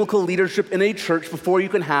need biblical leadership in a church before you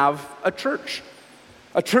can have a church.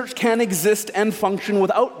 A church can exist and function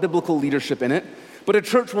without biblical leadership in it, but a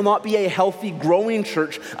church will not be a healthy, growing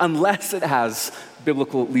church unless it has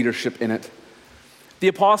biblical leadership in it. The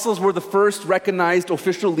apostles were the first recognized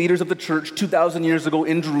official leaders of the church 2,000 years ago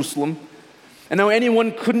in Jerusalem. And now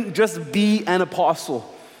anyone couldn't just be an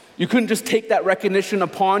apostle. You couldn't just take that recognition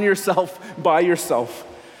upon yourself by yourself.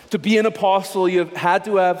 To be an apostle, you had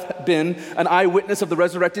to have been an eyewitness of the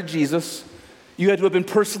resurrected Jesus. You had to have been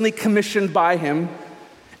personally commissioned by him.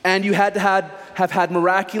 And you had to have had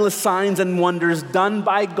miraculous signs and wonders done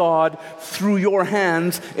by God through your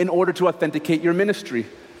hands in order to authenticate your ministry.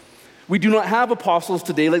 We do not have apostles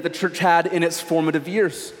today like the church had in its formative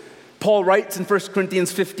years. Paul writes in 1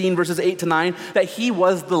 Corinthians 15, verses 8 to 9, that he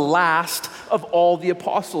was the last of all the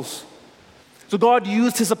apostles. So God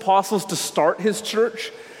used his apostles to start his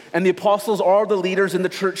church, and the apostles are the leaders in the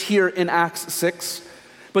church here in Acts 6.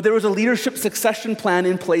 But there was a leadership succession plan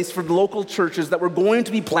in place for the local churches that were going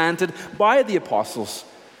to be planted by the apostles.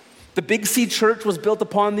 The Big C church was built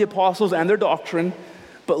upon the apostles and their doctrine,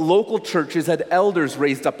 but local churches had elders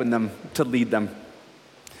raised up in them to lead them.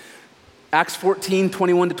 Acts 14,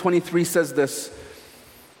 21 to 23 says this: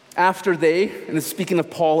 after they, and it's speaking of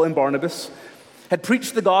Paul and Barnabas, had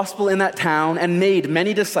preached the gospel in that town and made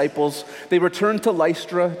many disciples, they returned to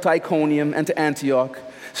Lystra, to Iconium, and to Antioch,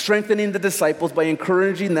 strengthening the disciples by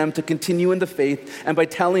encouraging them to continue in the faith and by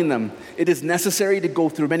telling them it is necessary to go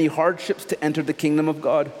through many hardships to enter the kingdom of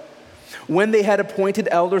God. When they had appointed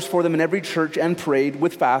elders for them in every church and prayed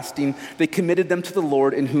with fasting, they committed them to the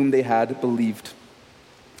Lord in whom they had believed.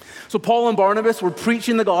 So Paul and Barnabas were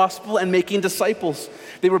preaching the gospel and making disciples.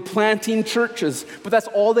 They were planting churches, but that's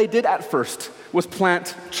all they did at first, was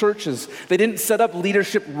plant churches. They didn't set up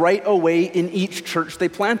leadership right away in each church they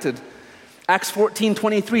planted. Acts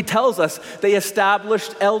 14:23 tells us they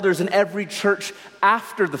established elders in every church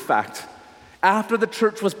after the fact. After the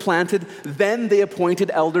church was planted, then they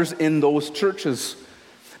appointed elders in those churches.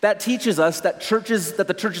 That teaches us that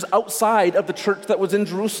the churches outside of the church that was in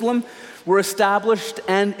Jerusalem were established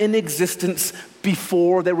and in existence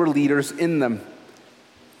before there were leaders in them.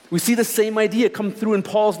 We see the same idea come through in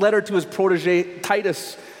Paul's letter to his protege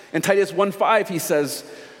Titus. In Titus 1:5 he says,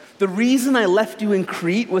 "The reason I left you in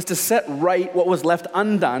Crete was to set right what was left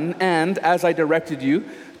undone, and, as I directed you,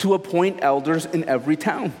 to appoint elders in every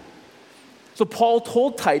town." So Paul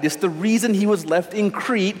told Titus the reason he was left in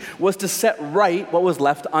Crete was to set right what was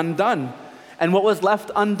left undone. And what was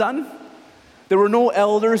left undone? There were no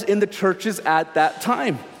elders in the churches at that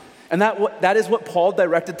time. And that is what Paul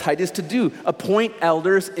directed Titus to do, appoint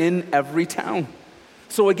elders in every town.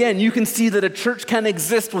 So again, you can see that a church can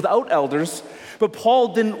exist without elders, but Paul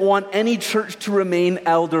didn't want any church to remain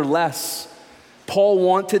elderless. Paul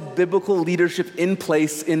wanted biblical leadership in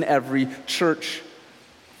place in every church.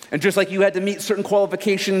 And just like you had to meet certain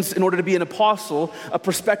qualifications in order to be an apostle, a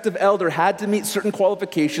prospective elder had to meet certain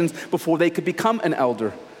qualifications before they could become an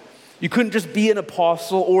elder. You couldn't just be an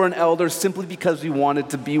apostle or an elder simply because you wanted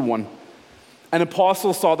to be one. An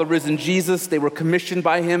apostle saw the risen Jesus, they were commissioned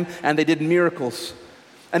by him, and they did miracles.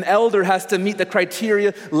 An elder has to meet the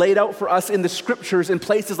criteria laid out for us in the scriptures in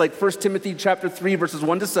places like 1 Timothy chapter 3, verses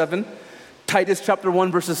 1 to 7, Titus chapter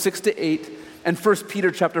 1, verses 6 to 8, and 1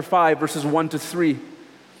 Peter chapter 5, verses 1 to 3.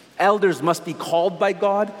 Elders must be called by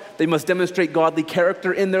God, they must demonstrate godly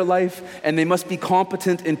character in their life, and they must be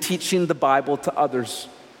competent in teaching the Bible to others.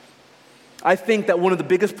 I think that one of the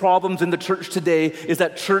biggest problems in the church today is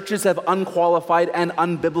that churches have unqualified and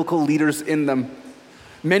unbiblical leaders in them.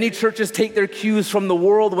 Many churches take their cues from the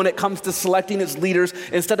world when it comes to selecting its leaders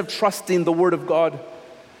instead of trusting the Word of God.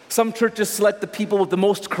 Some churches select the people with the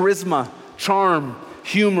most charisma, charm,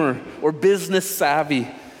 humor, or business savvy.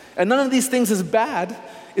 And none of these things is bad.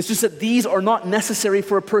 It's just that these are not necessary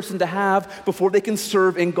for a person to have before they can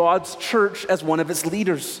serve in God's church as one of its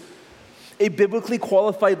leaders. A biblically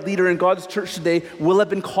qualified leader in God's church today will have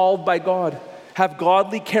been called by God, have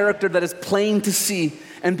godly character that is plain to see,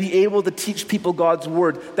 and be able to teach people God's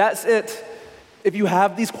word. That's it. If you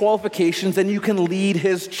have these qualifications, then you can lead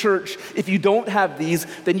his church. If you don't have these,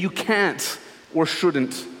 then you can't or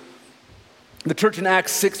shouldn't. The church in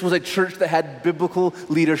Acts 6 was a church that had biblical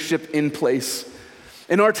leadership in place.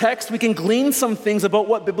 In our text, we can glean some things about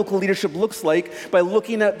what biblical leadership looks like by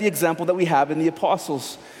looking at the example that we have in the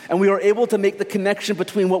apostles. And we are able to make the connection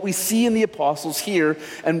between what we see in the apostles here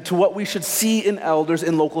and to what we should see in elders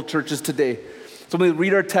in local churches today. So when we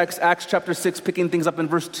read our text, Acts chapter 6, picking things up in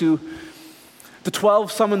verse 2. The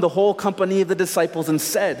 12 summoned the whole company of the disciples and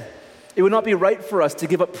said, "It would not be right for us to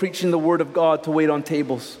give up preaching the word of God to wait on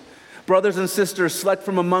tables. Brothers and sisters, select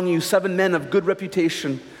from among you 7 men of good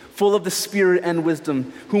reputation, full of the Spirit and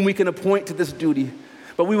wisdom, whom we can appoint to this duty.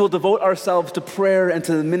 But we will devote ourselves to prayer and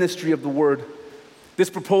to the ministry of the word." This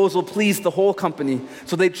proposal pleased the whole company,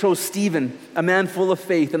 so they chose Stephen, a man full of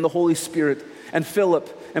faith and the Holy Spirit, and Philip,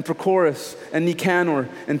 and Prochorus, and Nicanor,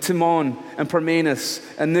 and Timon, and Parmenas,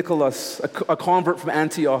 and Nicholas, a convert from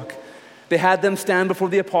Antioch. They had them stand before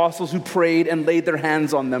the apostles, who prayed and laid their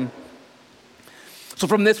hands on them. So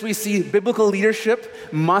from this we see biblical leadership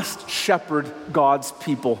must shepherd God's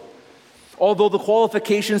people. Although the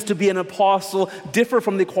qualifications to be an apostle differ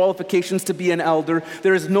from the qualifications to be an elder,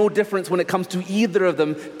 there is no difference when it comes to either of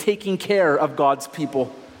them taking care of God's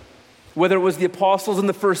people. Whether it was the apostles in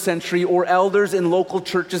the first century or elders in local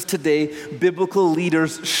churches today, biblical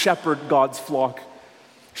leaders shepherd God's flock.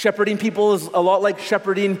 Shepherding people is a lot like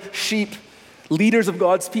shepherding sheep. Leaders of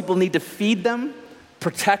God's people need to feed them,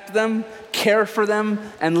 protect them, care for them,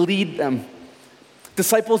 and lead them.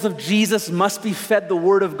 Disciples of Jesus must be fed the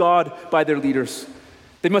word of God by their leaders.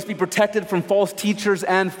 They must be protected from false teachers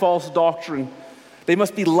and false doctrine. They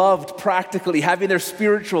must be loved practically, having their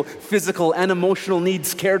spiritual, physical, and emotional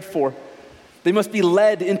needs cared for. They must be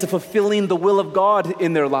led into fulfilling the will of God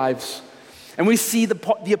in their lives. And we see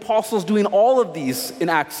the apostles doing all of these in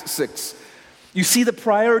Acts 6. You see the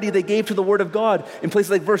priority they gave to the word of God in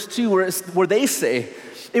places like verse 2 where they say,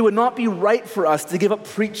 "It would not be right for us to give up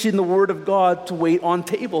preaching the word of God to wait on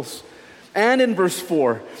tables." And in verse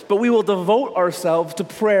 4, "But we will devote ourselves to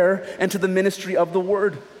prayer and to the ministry of the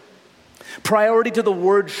word." Priority to the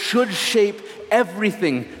word should shape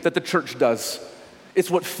everything that the church does. It's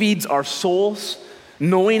what feeds our souls.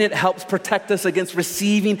 Knowing it helps protect us against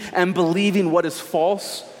receiving and believing what is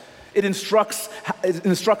false. It instructs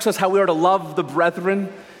us how we are to love the brethren.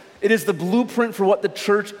 It is the blueprint for what the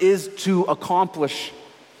church is to accomplish.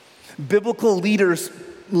 Biblical leaders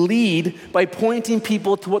lead by pointing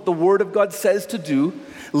people to what the Word of God says to do.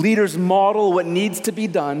 Leaders model what needs to be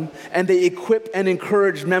done, and they equip and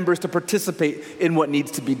encourage members to participate in what needs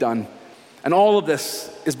to be done. And all of this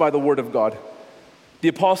is by the Word of God. The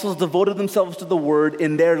apostles devoted themselves to the Word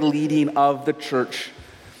in their leading of the church.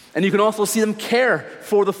 And you can also see them care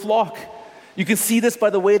for the flock. You can see this by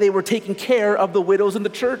the way they were taking care of the widows in the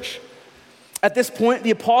church. At this point,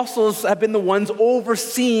 the apostles have been the ones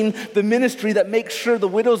overseeing the ministry that makes sure the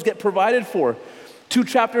widows get provided for. 2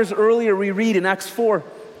 chapters earlier, we read in Acts 4,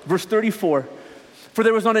 verse 34, "For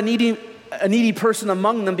there was not a needy person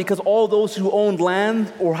among them, because all those who owned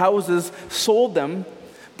land or houses sold them,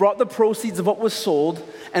 brought the proceeds of what was sold,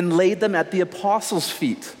 and laid them at the apostles'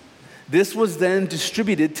 feet. This was then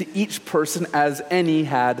distributed to each person as any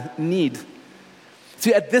had need."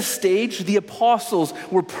 See, at this stage, the apostles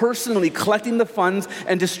were personally collecting the funds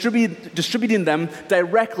and distributing them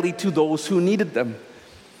directly to those who needed them.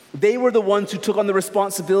 They were the ones who took on the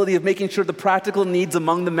responsibility of making sure the practical needs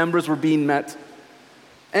among the members were being met.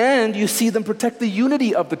 And you see them protect the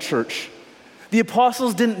unity of the church. The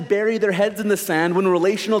apostles didn't bury their heads in the sand when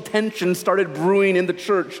relational tension started brewing in the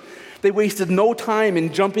church. They wasted no time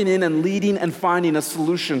in jumping in and leading and finding a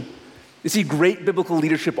solution. You see great biblical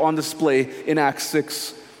leadership on display in Acts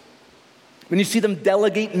 6. When you see them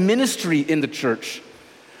delegate ministry in the church,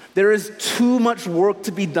 there is too much work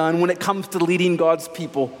to be done when it comes to leading God's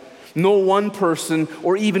people. No one person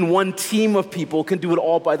or even one team of people can do it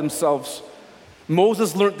all by themselves.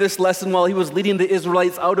 Moses learned this lesson while he was leading the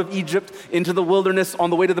Israelites out of Egypt into the wilderness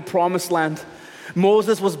on the way to the promised land.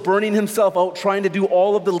 Moses was burning himself out trying to do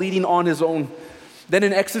all of the leading on his own. Then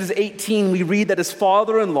in Exodus 18, we read that his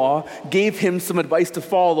father-in-law gave him some advice to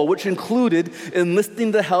follow, which included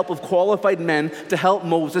enlisting the help of qualified men to help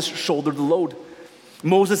Moses shoulder the load.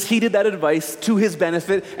 Moses heeded that advice to his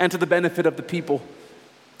benefit and to the benefit of the people.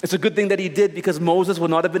 It's a good thing that he did, because Moses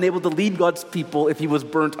would not have been able to lead God's people if he was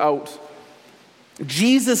burnt out.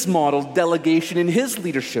 Jesus modeled delegation in his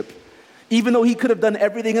leadership. Even though he could have done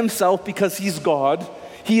everything himself because he's God,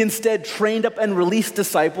 he instead trained up and released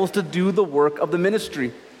disciples to do the work of the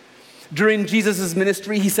ministry. During Jesus'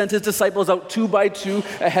 ministry, he sent his disciples out 2 by 2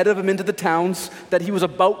 ahead of him into the towns that he was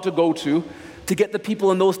about to go to get the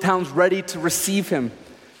people in those towns ready to receive him.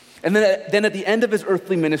 And then at the end of his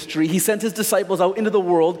earthly ministry, he sent his disciples out into the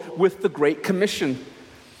world with the Great Commission.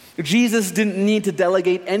 Jesus didn't need to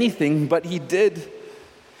delegate anything, but he did.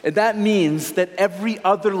 And that means that every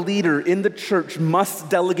other leader in the church must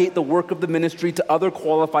delegate the work of the ministry to other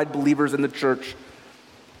qualified believers in the church.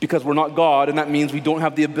 Because we're not God, and that means we don't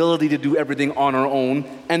have the ability to do everything on our own.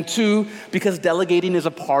 And 2, because delegating is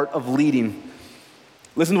a part of leading.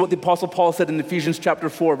 Listen to what the Apostle Paul said in Ephesians chapter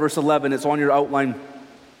 4, verse 11. It's on your outline.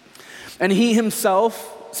 And he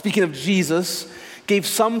himself, speaking of Jesus, gave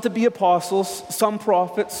some to be apostles, some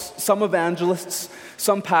prophets, some evangelists,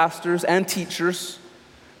 some pastors and teachers,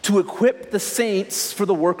 to equip the saints for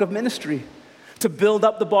the work of ministry, to build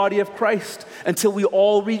up the body of Christ until we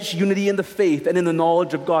all reach unity in the faith and in the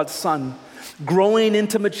knowledge of God's Son, growing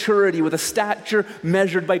into maturity with a stature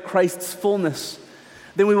measured by Christ's fullness.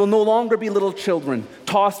 Then we will no longer be little children,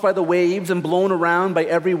 tossed by the waves and blown around by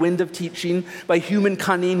every wind of teaching, by human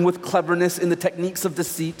cunning with cleverness in the techniques of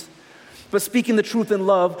deceit. But speaking the truth in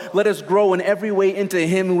love, let us grow in every way into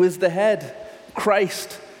him who is the head,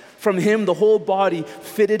 Christ. From him, the whole body,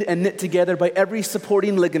 fitted and knit together by every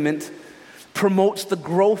supporting ligament, promotes the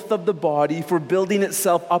growth of the body for building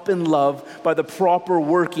itself up in love by the proper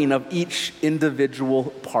working of each individual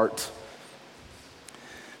part.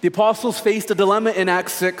 The apostles faced a dilemma in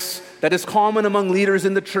Acts 6 that is common among leaders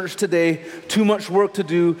in the church today. Too much work to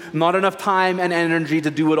do, not enough time and energy to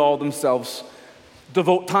do it all themselves.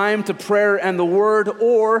 Devote time to prayer and the word,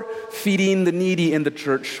 or feeding the needy in the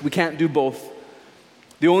church. We can't do both.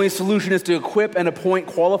 The only solution is to equip and appoint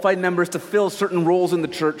qualified members to fill certain roles in the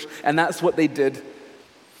church, and that's what they did.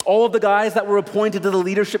 All of the guys that were appointed to the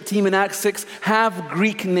leadership team in Acts 6 have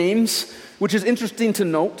Greek names, which is interesting to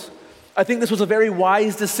note. I think this was a very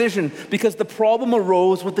wise decision because the problem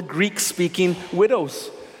arose with the Greek-speaking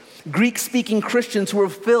widows. Greek-speaking Christians who were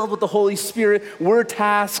filled with the Holy Spirit were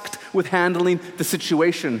tasked with handling the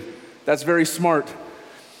situation. That's very smart.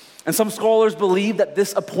 And some scholars believe that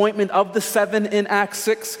this appointment of the 7 in Acts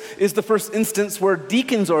 6 is the first instance where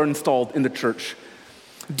deacons are installed in the church.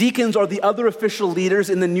 Deacons are the other official leaders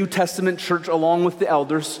in the New Testament church along with the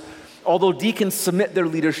elders, although deacons submit their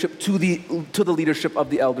leadership to the leadership of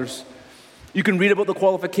the elders. You can read about the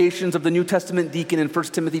qualifications of the New Testament deacon in 1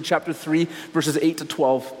 Timothy chapter 3, verses 8 to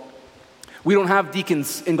 12. We don't have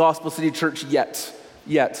deacons in Gospel City Church yet.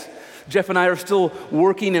 Jeff and I are still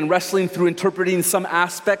working and wrestling through interpreting some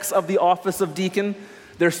aspects of the office of deacon,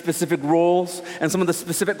 their specific roles, and some of the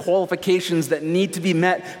specific qualifications that need to be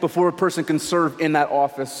met before a person can serve in that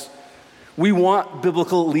office. We want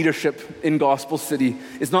biblical leadership in Gospel City.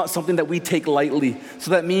 It's not something that we take lightly.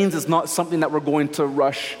 So that means it's not something that we're going to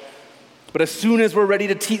rush. But as soon as we're ready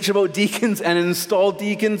to teach about deacons and install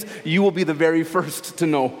deacons, you will be the very first to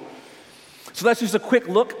know. So that's just a quick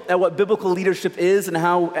look at what biblical leadership is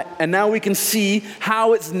and now we can see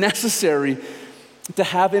how it's necessary to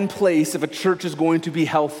have in place if a church is going to be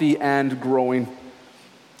healthy and growing.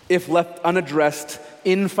 If left unaddressed,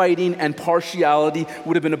 infighting and partiality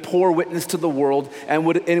would have been a poor witness to the world and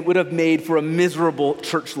it would have made for a miserable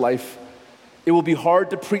church life. It will be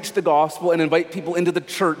hard to preach the gospel and invite people into the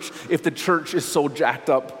church if the church is so jacked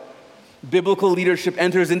up. Biblical leadership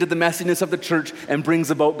enters into the messiness of the church and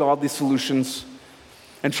brings about godly solutions.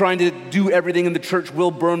 And trying to do everything in the church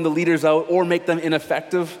will burn the leaders out or make them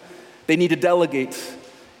ineffective. They need to delegate.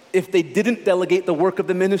 If they didn't delegate the work of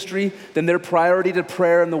the ministry, then their priority to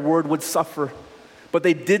prayer and the word would suffer. But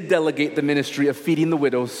they did delegate the ministry of feeding the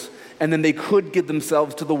widows, and then they could give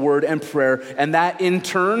themselves to the word and prayer, and that in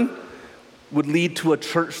turn would lead to a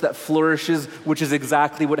church that flourishes, which is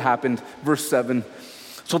exactly what happened. Verse 7.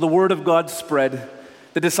 So the word of God spread.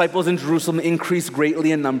 The disciples in Jerusalem increased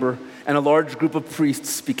greatly in number, and a large group of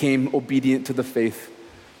priests became obedient to the faith.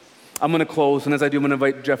 I'm going to close, and as I do, I'm going to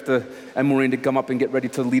invite Jeff and Maureen to come up and get ready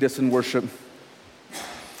to lead us in worship.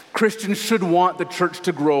 Christians should want the church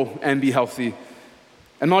to grow and be healthy.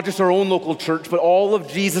 And not just our own local church, but all of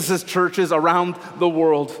Jesus' churches around the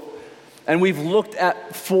world. And we've looked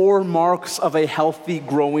at 4 marks of a healthy,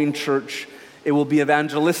 growing church. It will be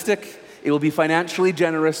evangelistic, it will be financially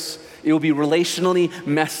generous, it will be relationally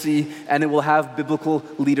messy, and it will have biblical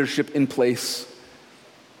leadership in place.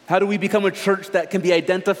 How do we become a church that can be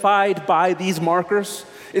identified by these markers?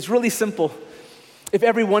 It's really simple. If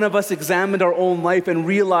every one of us examined our own life and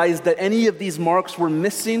realized that any of these marks were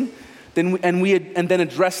missing, then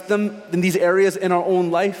addressed them in these areas in our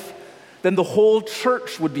own life, then the whole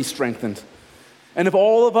church would be strengthened. And if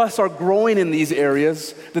all of us are growing in these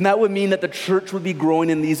areas, then that would mean that the church would be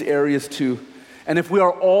growing in these areas too. And if we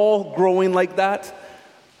are all growing like that,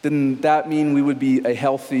 then that means we would be a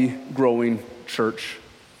healthy, growing church.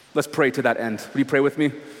 Let's pray to that end. Would you pray with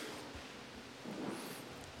me?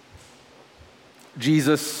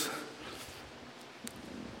 Jesus,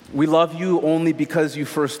 we love you only because you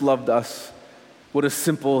first loved us. What a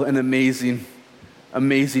simple and amazing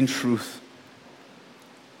truth.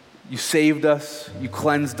 You saved us, you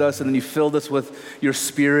cleansed us, and then you filled us with your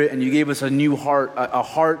spirit, and you gave us a new heart, a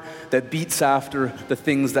heart that beats after the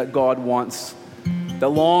things that God wants, that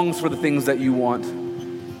longs for the things that you want.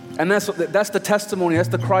 And that's the testimony, that's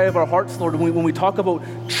the cry of our hearts, Lord. When we talk about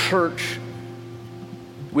church,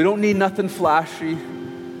 we don't need nothing flashy.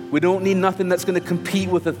 We don't need nothing that's going to compete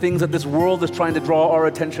with the things that this world is trying to draw our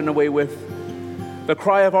attention away with. The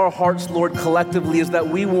cry of our hearts, Lord, collectively is that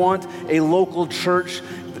we want a local church,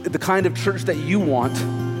 the kind of church that you want.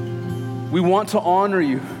 We want to honor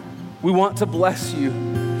you. We want to bless you.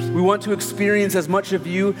 We want to experience as much of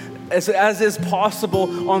you as is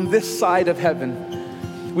possible on this side of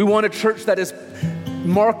heaven. We want a church that is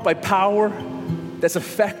marked by power, that's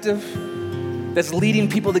effective, that's leading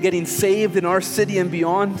people to getting saved in our city and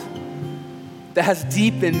beyond, that has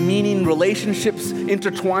deep and meaning relationships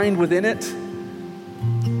intertwined within it,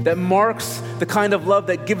 that marks the kind of love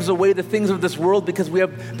that gives away the things of this world because we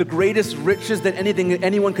have the greatest riches that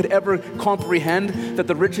anyone could ever comprehend, that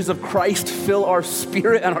the riches of Christ fill our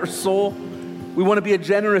spirit and our soul. We want to be a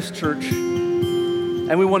generous church.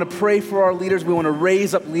 And we want to pray for our leaders. We want to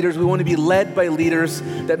raise up leaders. We want to be led by leaders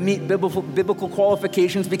that meet biblical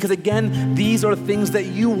qualifications because, again, these are things that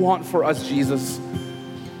you want for us, Jesus.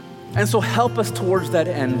 And so help us towards that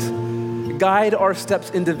end. Guide our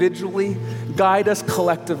steps individually. Guide us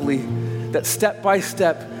collectively. That step by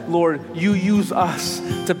step, Lord, you use us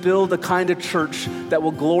to build a kind of church that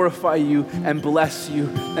will glorify you and bless you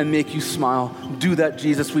and make you smile. Do that,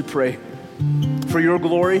 Jesus, we pray. For your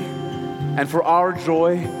glory, and for our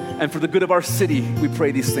joy, and for the good of our city, we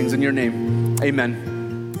pray these things in your name.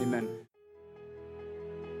 Amen. Amen.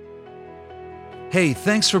 Hey,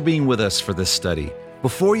 thanks for being with us for this study.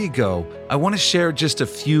 Before you go, I want to share just a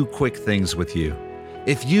few quick things with you.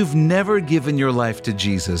 If you've never given your life to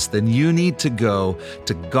Jesus, then you need to go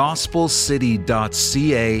to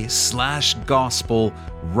gospelcity.ca/gospel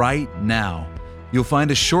right now. You'll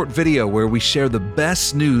find a short video where we share the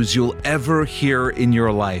best news you'll ever hear in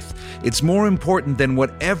your life. It's more important than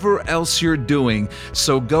whatever else you're doing,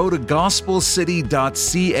 so go to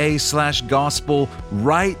gospelcity.ca/gospel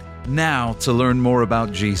right now to learn more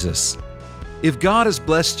about Jesus. If God has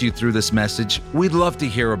blessed you through this message, we'd love to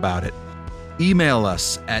hear about it. Email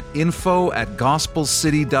us at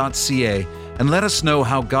info@gospelcity.ca and let us know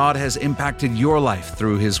how God has impacted your life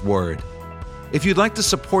through His Word. If you'd like to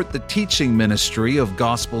support the teaching ministry of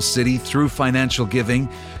Gospel City through financial giving,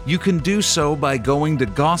 you can do so by going to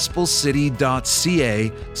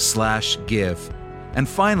gospelcity.ca/give. And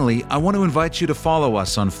finally, I want to invite you to follow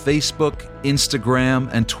us on Facebook, Instagram,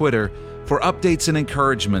 and Twitter for updates and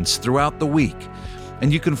encouragements throughout the week.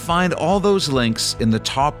 And you can find all those links in the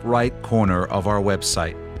top right corner of our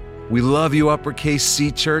website. We love you, Uppercase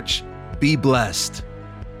C Church. Be blessed.